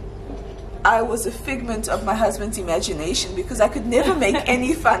I was a figment of my husband's imagination because I could never make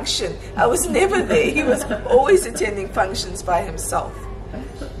any function. I was never there. He was always attending functions by himself.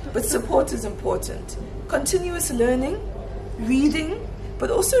 But support is important. Continuous learning, reading, but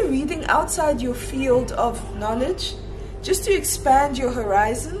also reading outside your field of knowledge, just to expand your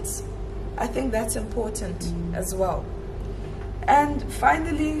horizons. I think that's important as well. And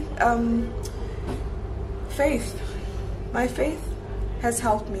finally, faith. My faith has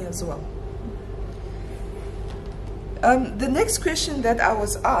helped me as well. The next question that I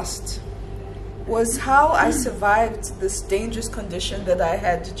was asked was how I survived this dangerous condition that I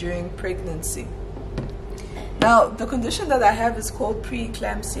had during pregnancy. Now, the condition that I have is called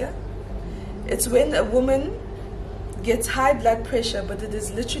preeclampsia. It's when a woman gets high blood pressure, but it is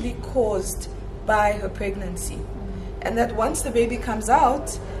literally caused by her pregnancy. And that once the baby comes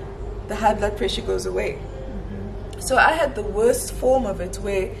out, the high blood pressure goes away. So I had the worst form of it,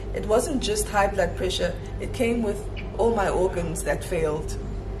 where it wasn't just high blood pressure, it came with all my organs that failed.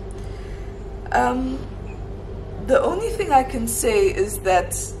 The only thing I can say is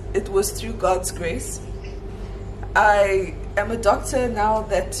that it was through God's grace. I am a doctor now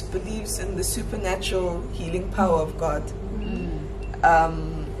that believes in the supernatural healing power of God.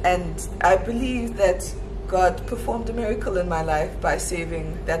 And I believe that God performed a miracle in my life by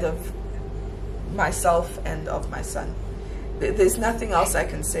saving that of myself and of my son. There's nothing else I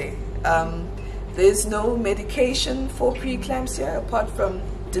can say. There's no medication for preeclampsia apart from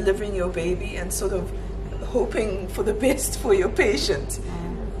delivering your baby and sort of hoping for the best for your patient.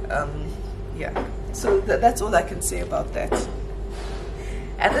 Yeah, so that's all I can say about that.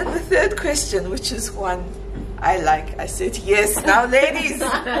 And then the third question, which is one I like, I said, yes, now ladies,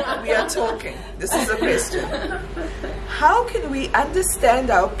 we are talking. This is a question. How can we understand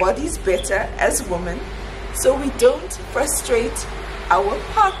our bodies better as women so we don't frustrate our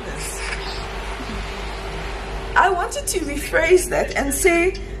partners? I wanted to rephrase that and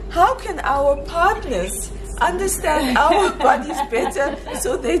say, how can our partners understand our bodies better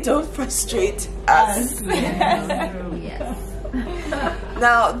so they don't frustrate us?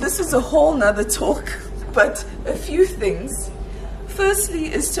 Now, this is a whole nother talk, but a few things.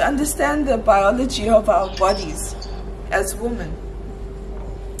 Firstly is to understand the biology of our bodies as women.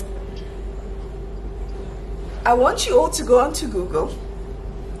 I want you all to go onto Google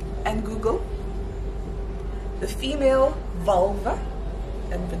and Google the female vulva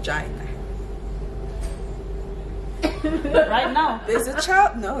and vagina. Right now? There's a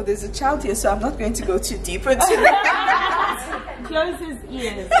child, no, there's a child here, so I'm not going to go too deep into that. Close his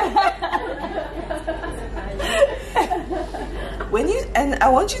ears. And I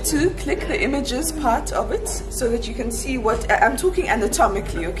want you to click the images part of it so that you can see what, I'm talking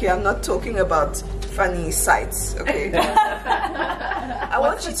anatomically, okay? I'm not talking about funny sights, okay? I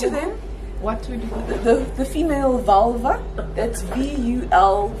want you to then, what would you the female vulva, that's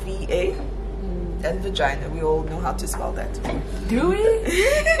V-U-L-V-A, and vagina, we all know how to spell that. do we?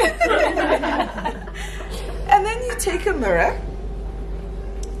 And then you take a mirror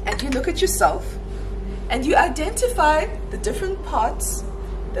and you look at yourself and you identify the different parts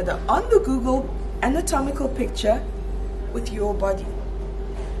that are on the Google anatomical picture with your body.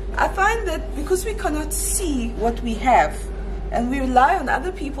 I find that because we cannot see what we have and we rely on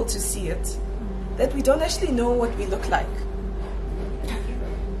other people to see it, that we don't actually know what we look like.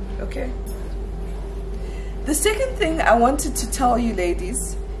 Okay? The second thing I wanted to tell you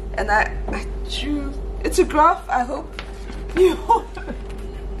ladies, and I drew, it's a graph, I hope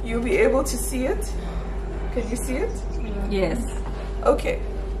you'll be able to see it. Can you see it? Yes. Okay.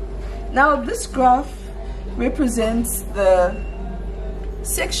 Now this graph represents the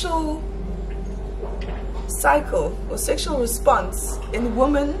sexual cycle or sexual response in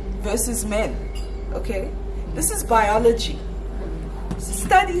women versus men. Okay? This is biology.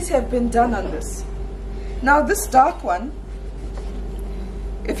 Studies have been done on this. Now this dark one,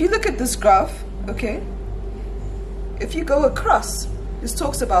 if you look at this graph, okay, if you go across, this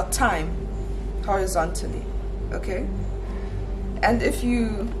talks about time horizontally, okay? And if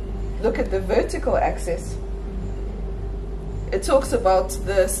you look at the vertical axis, it talks about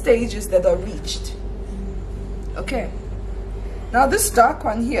the stages that are reached, okay? Now this dark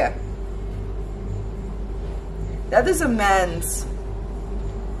one here, that is a man's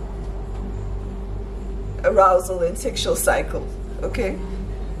arousal and sexual cycle, okay?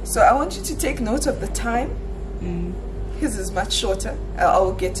 So I want you to take note of the time. His is much shorter.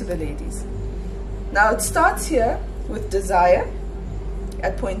 I'll get to the ladies. Now it starts here with desire,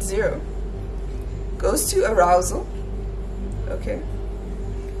 at point 0, goes to arousal, okay?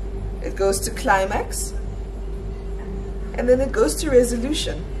 It goes to climax, and then it goes to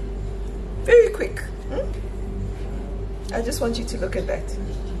resolution. Very quick. I just want you to look at that.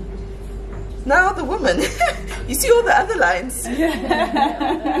 Now the woman, you see all the other lines?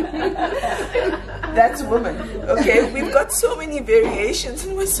 That's woman, okay? We've got so many variations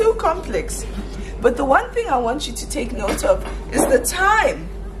and we're so complex. But the one thing I want you to take note of is the time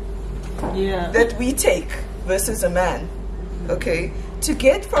that we take versus a man, okay? To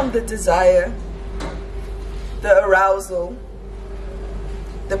get from the desire, the arousal,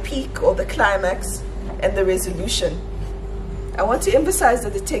 the peak or the climax, and the resolution. I want to emphasize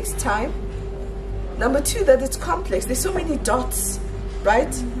that it takes time. Number 2, that it's complex. There's so many dots,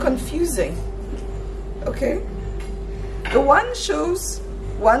 right? Confusing, okay? The one shows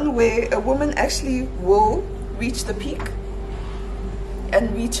one way a woman actually will reach the peak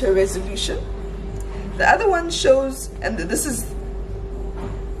and reach her resolution. The other one shows, and this is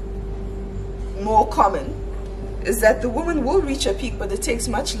more common, is that the woman will reach her peak, but it takes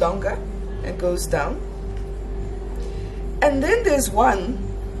much longer and goes down. And then there's one,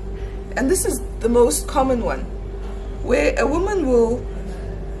 and this is the most common one, where a woman will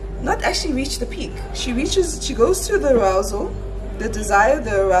not actually reach the peak. She goes through the arousal, the desire,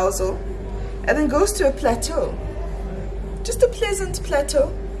 the arousal, and then goes to a plateau. Just a pleasant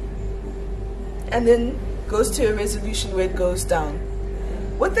plateau. And then goes to a resolution where it goes down.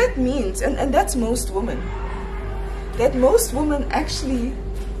 What that means, and that's most women, that most women actually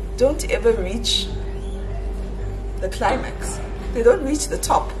don't ever reach the climax. They don't reach the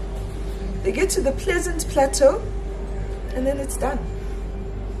top. They get to the pleasant plateau and then it's done.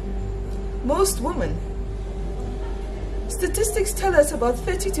 Most women. Statistics tell us about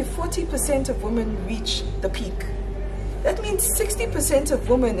 30 to 40% of women reach the peak. That means 60% of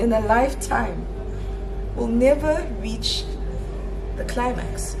women in a lifetime will never reach the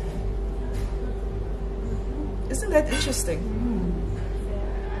climax. Isn't that interesting?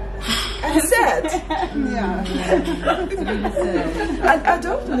 And sad. Yeah. I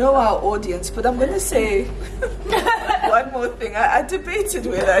don't know our audience, but I'm going to say one more thing. I debated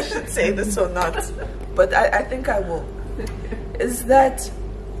whether I should say this or not, but I think I will. Is that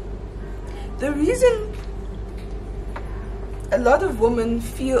the reason a lot of women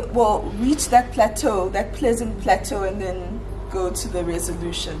reach that plateau, that pleasant plateau, and then go to the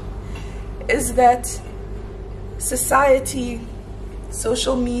resolution, is that society,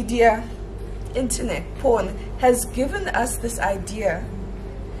 social media, internet, porn has given us this idea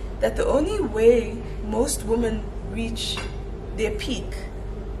that the only way most women reach their peak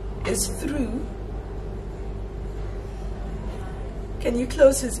is through, can you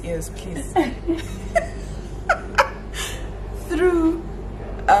close his ears please? Through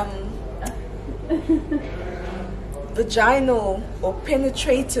vaginal or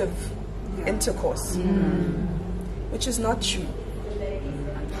penetrative intercourse, which is not true.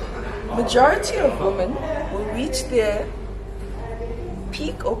 Majority of women will reach their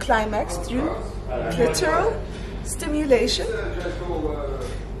peak or climax through clitoral stimulation.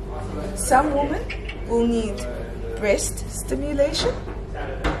 Some women will need breast stimulation.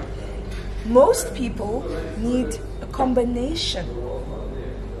 Most people need a combination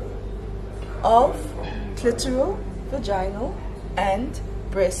of clitoral, vaginal, and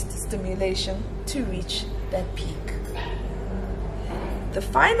breast stimulation to reach that peak. The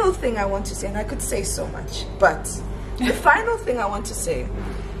final thing I want to say, and I could say so much, but the final thing I want to say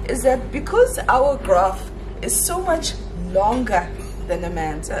is that because our graph is so much longer than a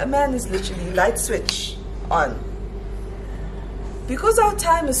man's, a man is literally light switch on. Because our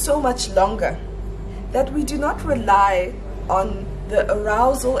time is so much longer, that we do not rely on the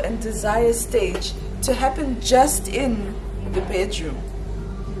arousal and desire stage to happen just in the bedroom.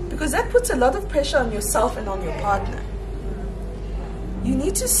 Because that puts a lot of pressure on yourself and on your partner. You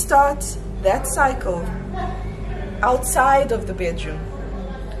need to start that cycle outside of the bedroom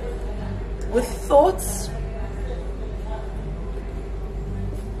with thoughts,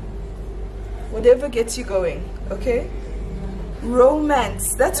 whatever gets you going, okay?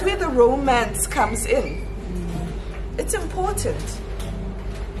 Romance, that's where the romance comes in. It's important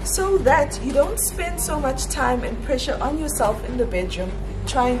so that you don't spend so much time and pressure on yourself in the bedroom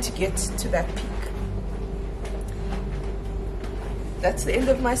trying to get to that peak. That's the end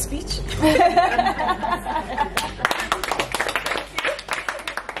of my speech.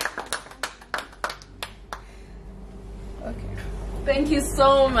 Thank you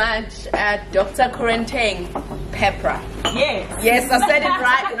so much, Dr. Koranteng Peprah. Yes. Yes, I said it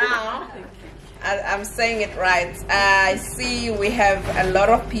right now. I'm saying it right. I see we have a lot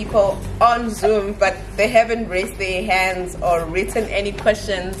of people on Zoom, but they haven't raised their hands or written any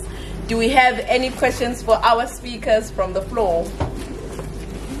questions. Do we have any questions for our speakers from the floor?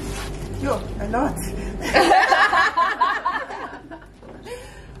 Yo, a lot.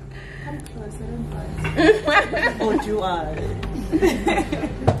 Or do I?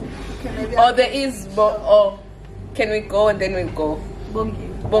 Or there is, or can we go and then we go?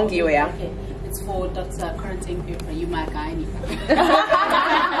 Bongi, yeah. Okay. It's for Dr. Koranteng Peprah. You my guy.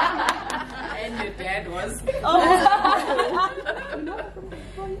 And your dad was.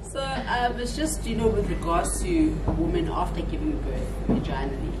 So it's just, you know, with regards to a woman after giving birth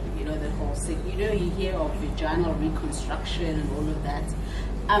vaginally, you know, that whole thing. You know, you hear of vaginal reconstruction and all of that.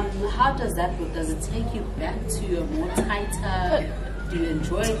 How does that work? Does it take you back to a more tighter? Do you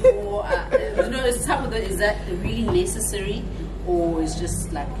enjoy it more? You know, is that really necessary, or is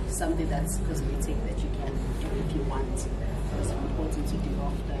just like something that's cosmetic that you can do if you want? So it's important to do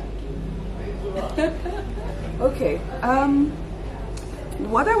after giving birth. Okay.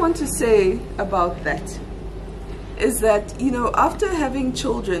 What I want to say about that is that, you know, after having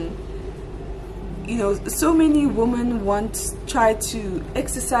children, you know, so many women try to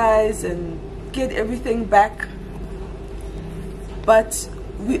exercise and get everything back, but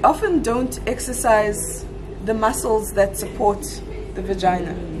we often don't exercise the muscles that support the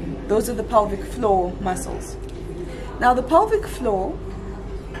vagina. Those are the pelvic floor muscles. Now the pelvic floor,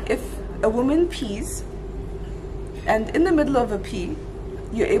 if a woman pees and in the middle of a pee,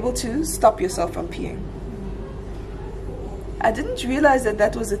 you're able to stop yourself from peeing. I didn't realize that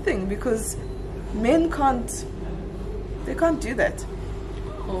that was a thing, because men can't do that.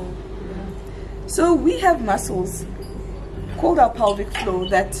 So we have muscles called our pelvic floor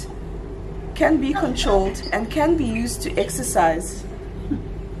that can be controlled and can be used to exercise,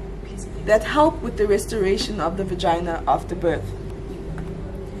 that help with the restoration of the vagina after birth.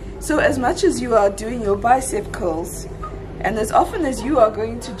 So as much as you are doing your bicep curls, and as often as you are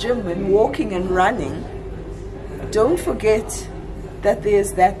going to gym and walking and running, don't forget that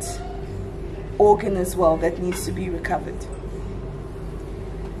there's that organ as well that needs to be recovered.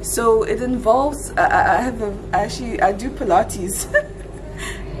 So it involves, I do Pilates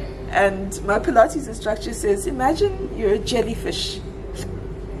and my Pilates instructor says, imagine you're a jellyfish.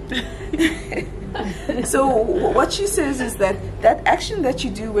 So what she says is that action that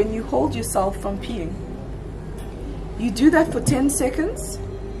you do when you hold yourself from peeing, you do that for 10 seconds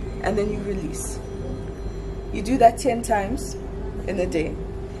and then you release. You do that 10 times in a day.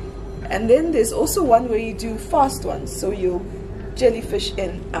 And then there's also one where you do fast ones. So you jellyfish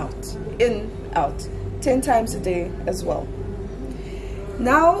in, out, 10 times a day as well.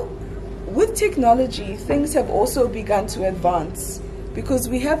 Now, with technology, things have also begun to advance, because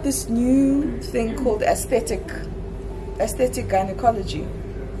we have this new thing called aesthetic gynecology.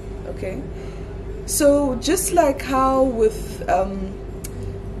 Okay? So just like how with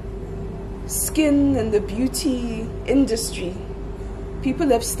skin and the beauty industry, people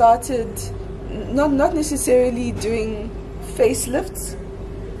have started not necessarily doing facelifts,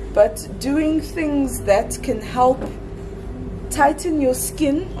 but doing things that can help tighten your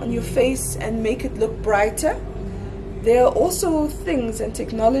skin on your face and make it look brighter. There are also things and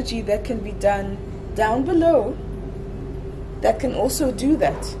technology that can be done down below that can also do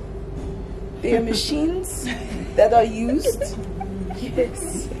that. There are machines that are used.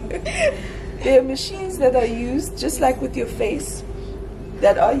 Yes. There are machines that are used, just like with your face,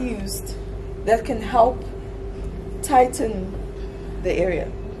 that are used that can help tighten the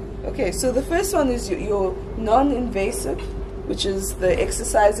area. Okay, so the first one is your non-invasive, which is the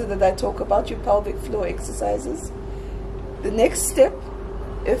exerciser that I talk about, your pelvic floor exercises. The next step,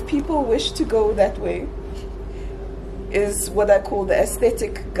 if people wish to go that way, is what I call the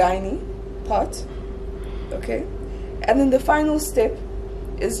aesthetic gynae part. Okay, and then the final step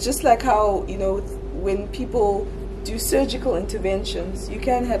is just like how, you know, when people do surgical interventions, you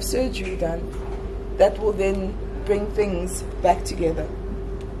can have surgery done that will then bring things back together.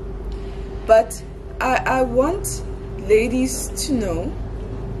 But I want ladies to know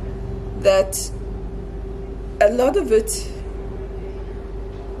that a lot of it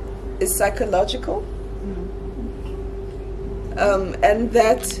is psychological, and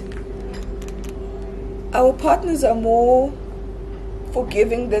that our partners are more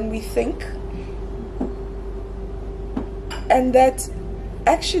forgiving than we think, and that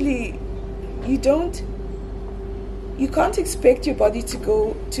actually you can't expect your body to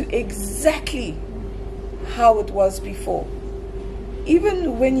go to exactly how it was before.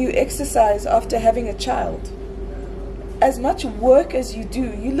 Even when you exercise after having a child, as much work as you do,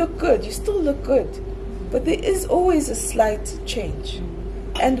 you look good, you still look good. But there is always a slight change.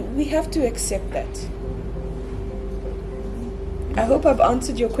 And we have to accept that. I hope I've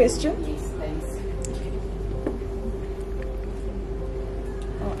answered your question. Yes, thanks.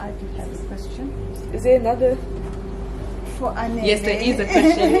 Oh, I do have a question. Is there another? For Anele. Yes, there is a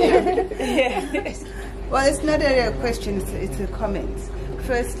question. Yes. Well, it's not a question, it's a comment.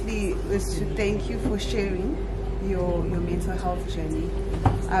 Firstly, is to thank you for sharing your mental health journey.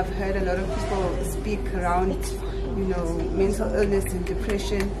 I've heard a lot of people speak around, you know, mental illness and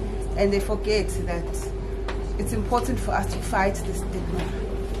depression, and they forget that it's important for us to fight the stigma.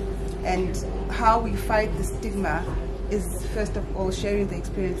 And how we fight the stigma is, first of all, sharing the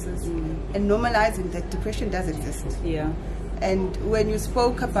experiences and normalizing that depression does exist. Yeah. And when you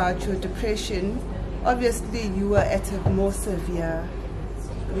spoke about your depression, obviously you were at a more severe,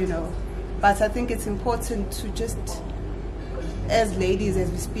 you know, but I think it's important to just, as ladies,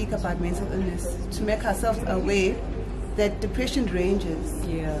 as we speak about mental illness, to make ourselves aware that depression ranges.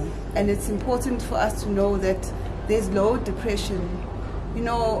 Yeah. And it's important for us to know that there's low depression, you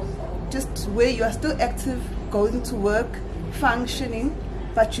know, just where you are still active, going to work, functioning,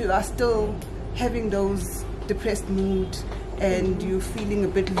 but you are still having those depressed moods, and you're feeling a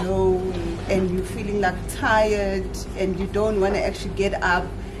bit low, and you're feeling like tired, and you don't want to actually get up.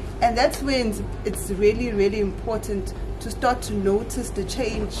 And that's when it's really, really important to start to notice the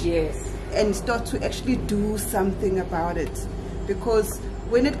change. Yes. And start to actually do something about it. Because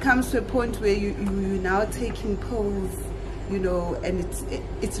when it comes to a point where you're now taking pills, you know, and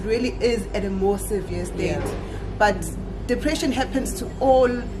it really is at a more severe state. Yeah. But depression happens to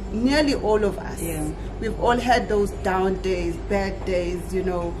nearly all of us. Yeah. We've all had those down days, bad days, you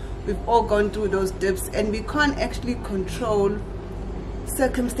know. We've all gone through those dips, and we can't actually control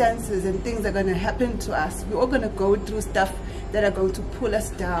circumstances and things that are going to happen to us. We're all going to go through stuff that are going to pull us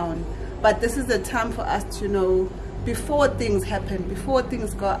down. But this is the time for us to know, before things happen, before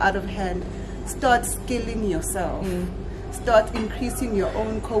things go out of hand, start skilling yourself. Start increasing your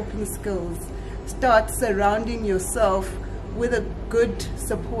own coping skills. Start surrounding yourself with a good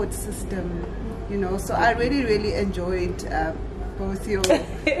support system. You know, so I really, really enjoyed both your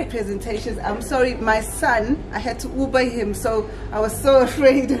presentations. I'm sorry, my son, I had to Uber him, so I was so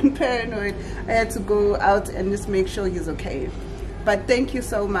afraid and paranoid. I had to go out and just make sure he's okay. But thank you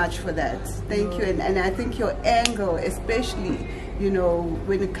so much for that. Thank you. And I think your angle, especially, you know,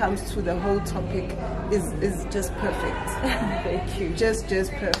 when it comes to the whole topic, is just perfect. Thank you. Just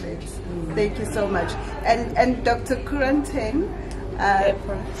perfect. Thank you so much. And Dr. Koranteng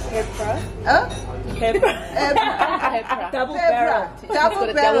Peprah. Double barrel.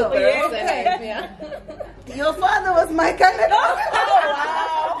 Double barrel. Yeah. Your father was my candidate. Oh,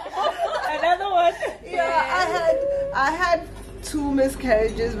 wow. Another one. Yeah, I had 2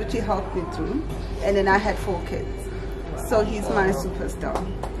 miscarriages, which he helped me through, and then I had 4 kids. So he's my superstar.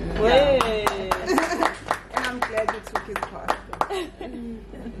 Yeah. And I'm glad you took his part.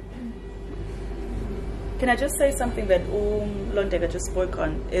 Can I just say something that Londega just spoke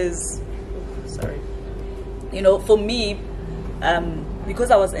on is, sorry, you know, for me, because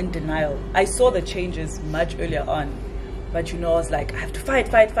I was in denial, I saw the changes much earlier on, but you know, I was like, I have to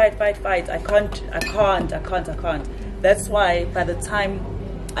fight. I can't. That's why by the time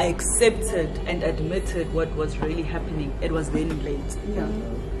I accepted and admitted what was really happening, it was then late. Yeah.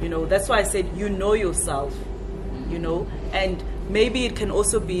 You know, that's why I said, you know yourself, you know, and maybe it can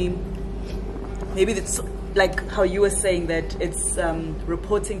also be, maybe it's like how you were saying that it's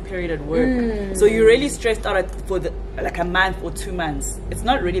reporting period at work. So you're really stressed out for like a month or 2 months. It's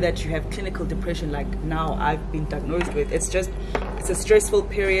not really that you have clinical depression like now I've been diagnosed with. It's just, it's a stressful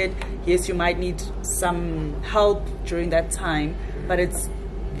period. Yes, you might need some help during that time, but it's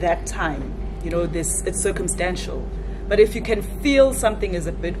that time, you know, it's circumstantial. But if you can feel something is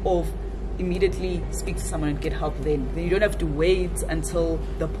a bit off, immediately speak to someone and get help then you don't have to wait until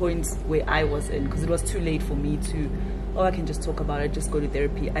the point where I was in, because it was too late for me to, oh, I can just talk about it, just go to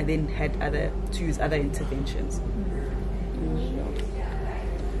therapy. I then had to use other interventions.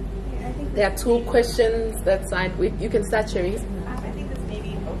 There are 2 questions that side with. You can start, Cherise. I think this may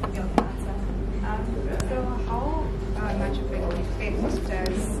be both your answer. So how much of an effect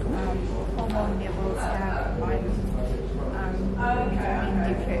does hormone levels have on becoming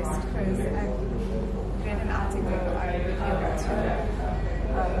depressed? Because I read an article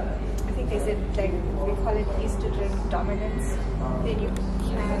I think they said, like, we call it estrogen dominance. Then you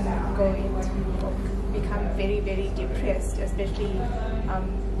can go into become very, very depressed, especially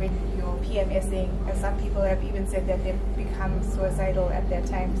when you're PMSing, and some people have even said that they've become suicidal at that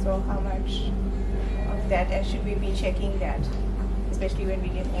time. So how much of that, and should we be checking that, especially when we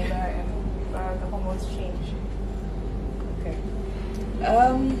get older and the hormones change? Okay.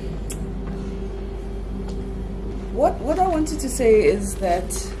 What I wanted to say is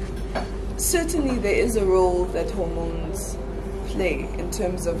that certainly there is a role that hormones play in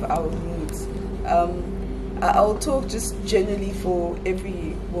terms of our moods. I'll talk just generally for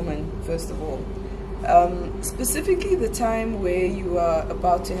every woman, first of all. Specifically the time where you are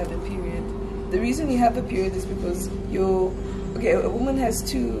about to have a period. The reason you have a period is because a woman has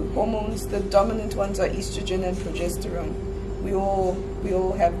two hormones. The dominant ones are estrogen and progesterone. We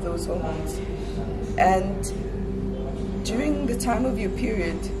all have those hormones. And during the time of your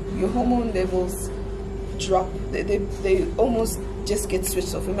period, your hormone levels drop. They almost just get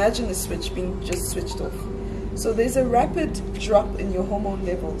switched off. Imagine a switch being just switched off. So there's a rapid drop in your hormone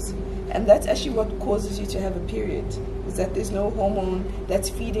levels, and that's actually what causes you to have a period, is that there's no hormone that's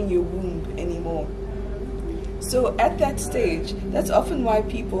feeding your womb anymore. So at that stage, that's often why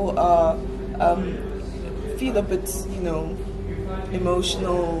people are feel a bit,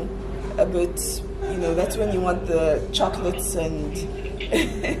 emotional, a bit, that's when you want the chocolates and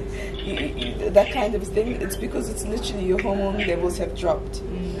that kind of thing. It's because it's literally your hormone levels have dropped.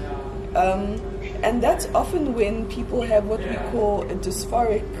 And that's often when people have what we call a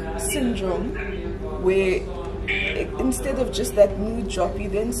dysphoric syndrome, where instead of just that mood drop, you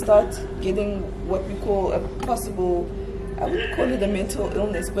then start getting what we call a possible, I wouldn't call it a mental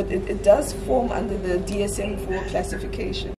illness, but it does form under the DSM-4 classification.